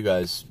seeing what you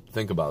guys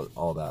think about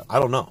all that. I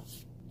don't know.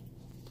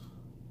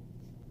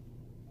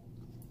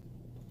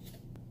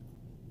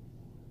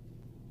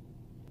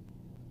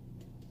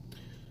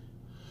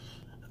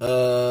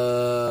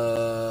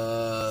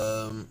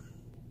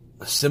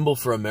 A symbol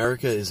for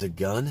America is a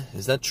gun?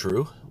 Is that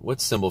true? What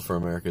symbol for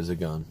America is a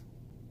gun?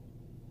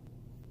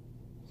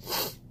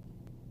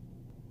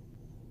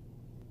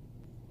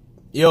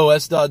 Yo,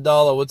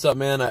 S.Dollar, what's up,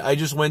 man? I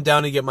just went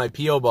down to get my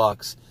P.O.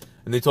 box,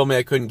 and they told me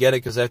I couldn't get it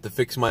because I have to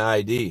fix my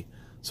ID.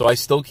 So I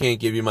still can't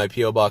give you my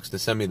P.O. box to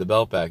send me the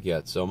belt back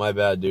yet. So my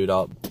bad, dude.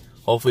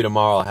 Hopefully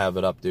tomorrow I'll have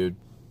it up, dude.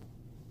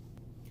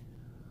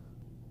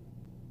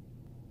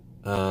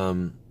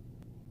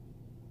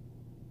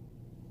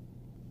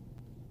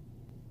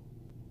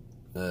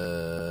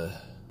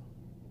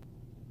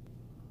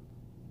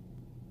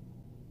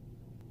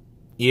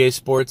 EA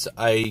Sports,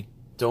 I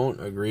don't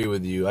agree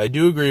with you. I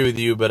do agree with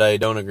you, but I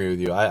don't agree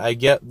with you. I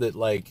get that,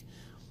 like,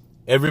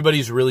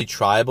 everybody's really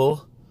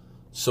tribal,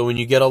 so when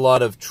you get a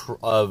lot of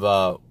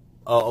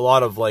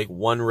like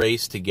one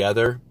race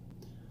together,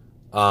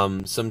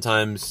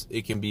 sometimes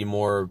it can be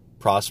more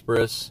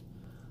prosperous.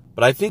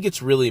 But I think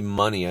it's really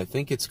money. I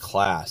think it's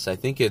class. I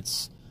think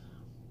it's,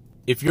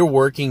 if you're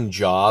working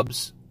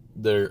jobs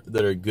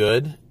that are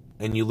good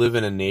and you live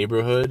in a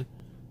neighborhood,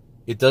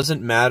 it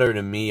doesn't matter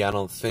to me. I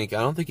don't think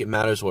it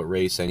matters what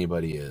race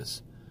anybody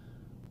is.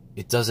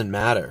 It doesn't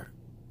matter.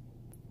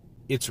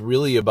 It's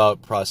really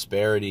about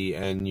prosperity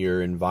and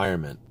your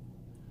environment,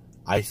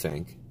 I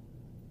think.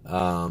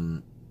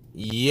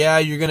 Yeah,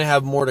 you're going to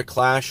have more to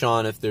clash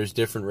on if there's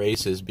different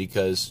races,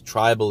 because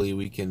tribally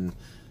we can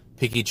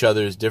pick each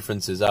other's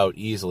differences out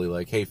easily.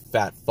 Like, hey,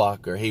 fat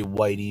fuck, or hey,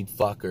 whitey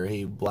fuck, or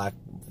hey, black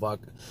fuck.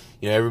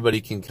 You know,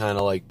 everybody can kind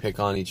of like pick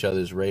on each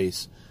other's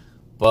race.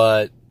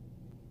 But,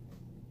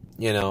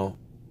 you know,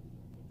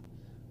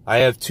 I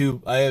have two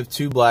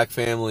black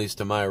families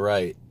to my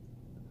right,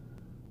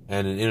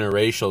 and an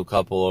interracial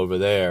couple over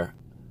there,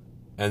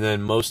 and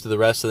then most of the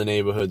rest of the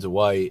neighborhood's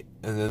white,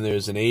 and then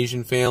there's an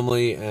Asian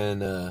family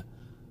and a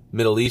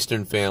Middle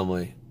Eastern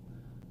family,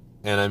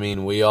 and I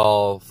mean, we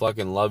all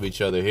fucking love each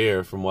other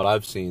here from what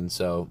I've seen.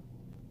 So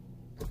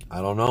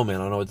I don't know, man. I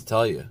don't know what to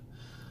tell you.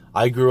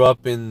 I grew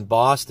up in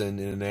Boston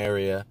in an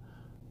area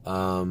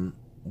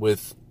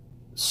with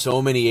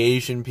so many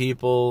Asian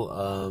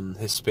people,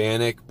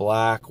 Hispanic,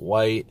 black,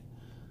 white,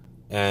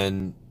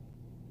 and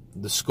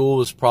the school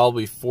was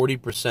probably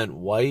 40%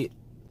 white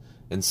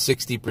and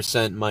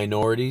 60%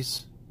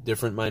 minorities,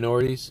 different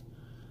minorities.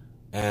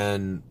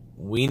 And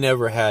we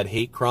never had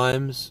hate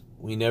crimes.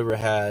 We never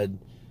had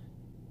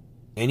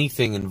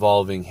anything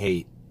involving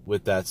hate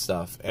with that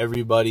stuff.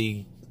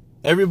 Everybody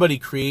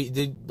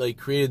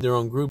created their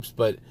own groups,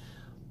 but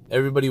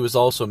everybody was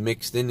also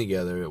mixed in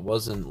together. It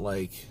wasn't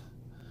like,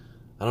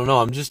 I don't know,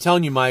 I'm just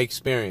telling you my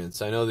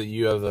experience. I know that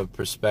you have a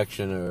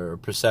perception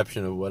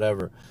of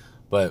whatever,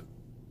 but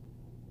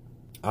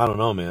I don't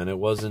know, man. It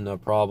wasn't a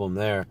problem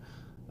there.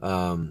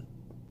 I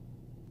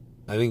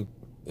think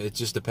it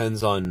just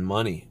depends on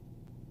money.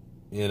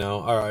 You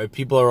know,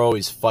 people are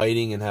always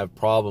fighting and have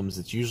problems.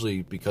 It's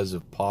usually because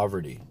of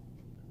poverty.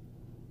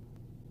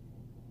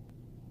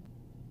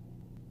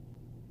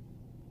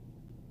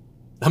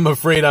 I'm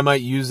afraid I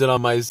might use it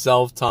on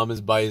myself,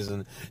 Thomas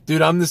Bison.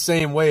 Dude, I'm the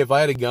same way. If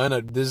I had a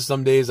gun, there's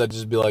some days I'd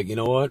just be like, you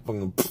know what?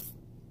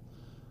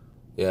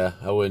 Yeah,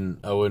 I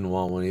wouldn't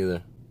want one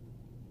either.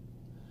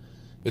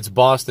 It's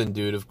Boston,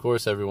 dude. Of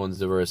course everyone's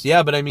diverse.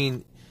 Yeah, but I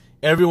mean,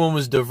 everyone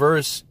was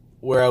diverse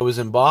where I was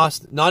in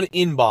Boston. Not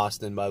in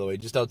Boston, by the way,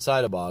 just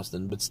outside of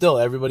Boston. But still,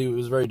 everybody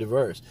was very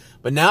diverse.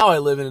 But now I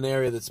live in an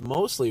area that's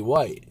mostly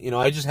white. You know,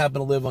 I just happen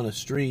to live on a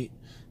street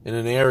in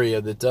an area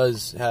that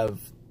does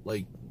have,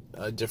 like,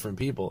 different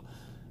people.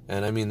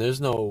 And, I mean, there's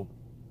no,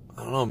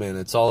 I don't know, man.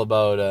 It's all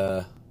about,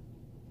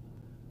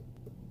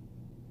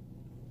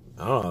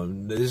 I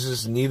don't know. This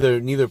is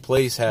neither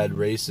place had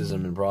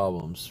racism and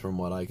problems from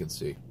what I could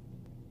see.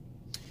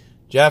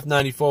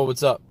 Jaff94,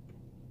 what's up?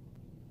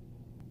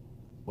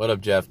 What up,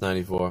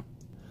 Jaff94?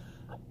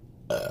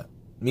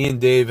 Me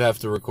and Dave have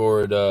to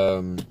record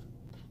the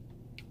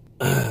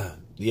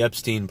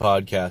Epstein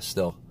podcast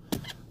still.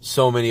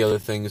 So many other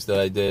things that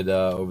I did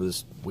over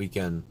this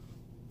weekend,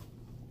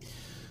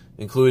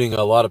 including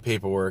a lot of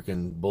paperwork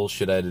and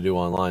bullshit I had to do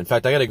online. In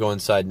fact, I got to go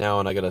inside now,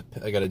 and I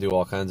gotta do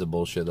all kinds of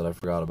bullshit that I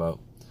forgot about.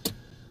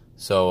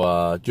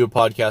 So do a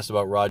podcast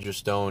about Roger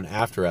Stone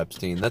after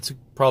Epstein. That's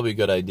probably a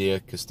good idea,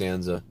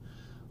 Costanza.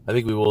 I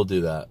think we will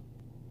do that.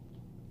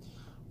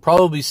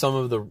 Probably some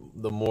of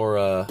the more,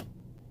 I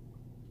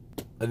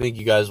think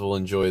you guys will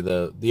enjoy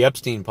the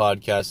Epstein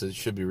podcast. It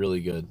should be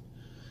really good.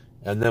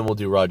 And then we'll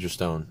do Roger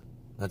Stone.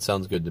 That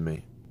sounds good to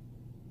me.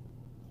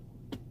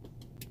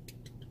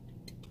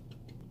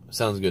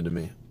 Sounds good to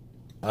me.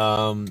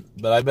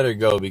 But I better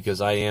go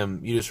because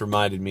you just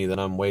reminded me that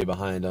I'm way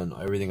behind on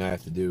everything I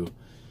have to do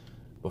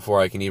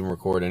before I can even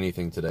record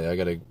anything today. I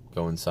gotta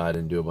go inside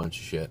and do a bunch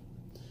of shit.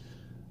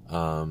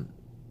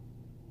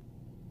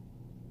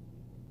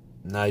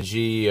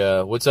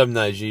 NickY, what's up,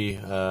 NickY?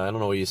 I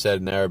don't know what you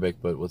said in Arabic,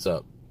 but what's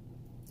up?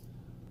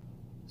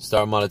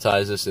 Start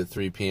monetize this at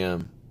 3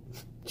 p.m.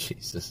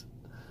 Jesus.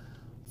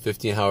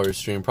 15-hour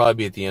stream, probably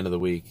be at the end of the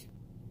week.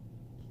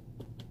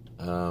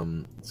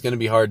 It's going to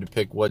be hard to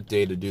pick what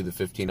day to do the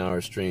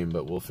 15-hour stream,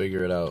 but we'll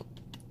figure it out.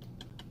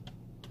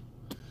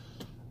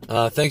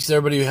 Thanks to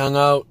everybody who hung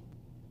out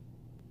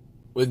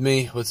with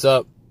me. What's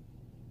up?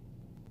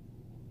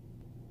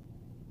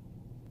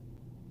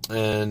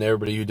 And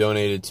everybody who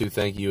donated too,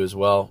 thank you as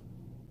well.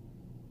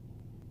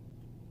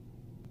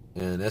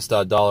 And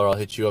S.Dollar, I'll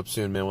hit you up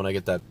soon, man, when I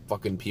get that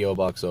fucking P.O.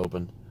 box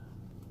open.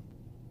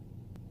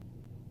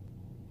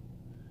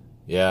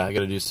 Yeah, I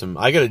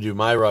gotta do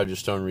my Roger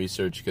Stone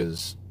research,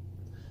 because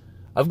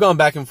I've gone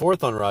back and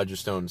forth on Roger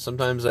Stone.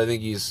 Sometimes I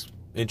think he's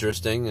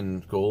interesting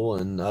and cool,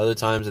 and other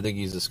times I think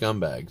he's a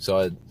scumbag.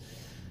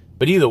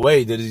 But either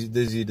way,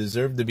 does he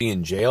deserve to be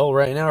in jail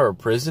right now or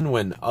prison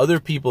when other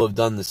people have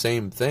done the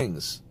same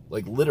things?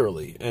 Like,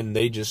 literally. And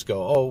they just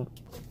go, oh,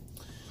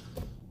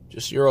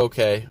 just, you're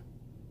okay.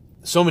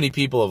 So many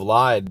people have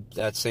lied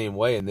that same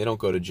way, and they don't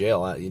go to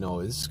jail. You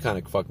know, this is kind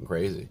of fucking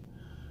crazy.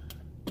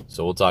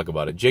 So we'll talk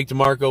about it. Jake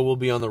DeMarco will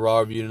be on the Raw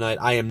review tonight.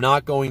 I am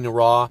not going to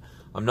Raw.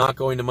 I'm not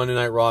going to Monday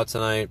Night Raw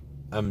tonight.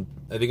 I think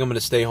I'm going to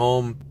stay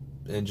home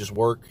and just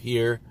work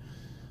here.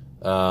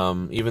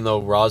 Even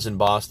though Raw's in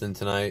Boston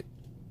tonight,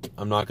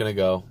 I'm not going to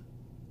go.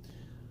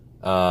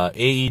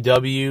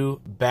 AEW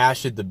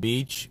Bash at the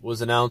Beach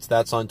was announced.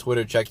 That's on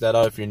Twitter. Check that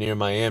out if you're near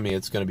Miami.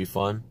 It's going to be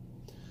fun.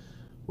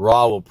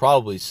 Raw will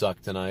probably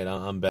suck tonight,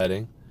 I'm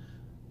betting.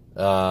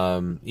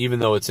 Even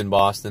though it's in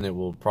Boston, it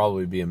will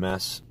probably be a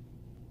mess.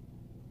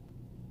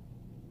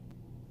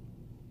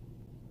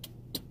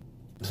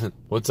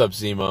 What's up,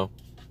 Zemo?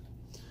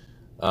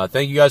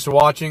 Thank you guys for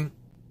watching.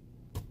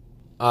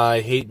 I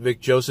hate Vic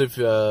Joseph.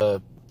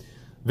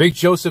 Vic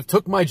Joseph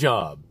took my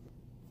job.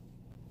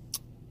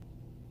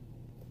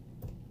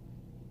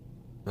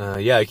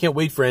 Yeah, I can't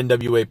wait for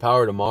NWA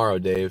Power tomorrow,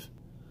 Dave.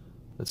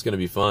 That's going to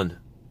be fun.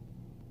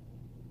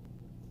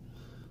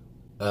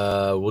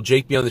 Will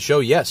Jake be on the show?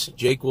 Yes,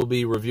 Jake will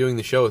be reviewing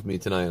the show with me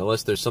tonight,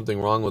 unless there's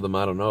something wrong with him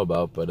I don't know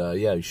about. But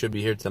yeah, he should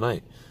be here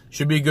tonight.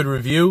 Should be a good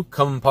review.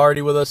 Come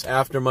party with us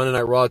after Monday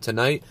Night Raw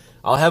tonight.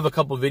 I'll have a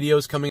couple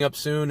videos coming up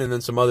soon and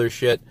then some other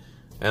shit,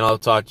 and I'll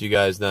talk to you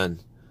guys then.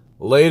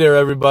 Later,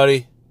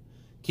 everybody.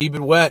 Keep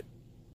it wet.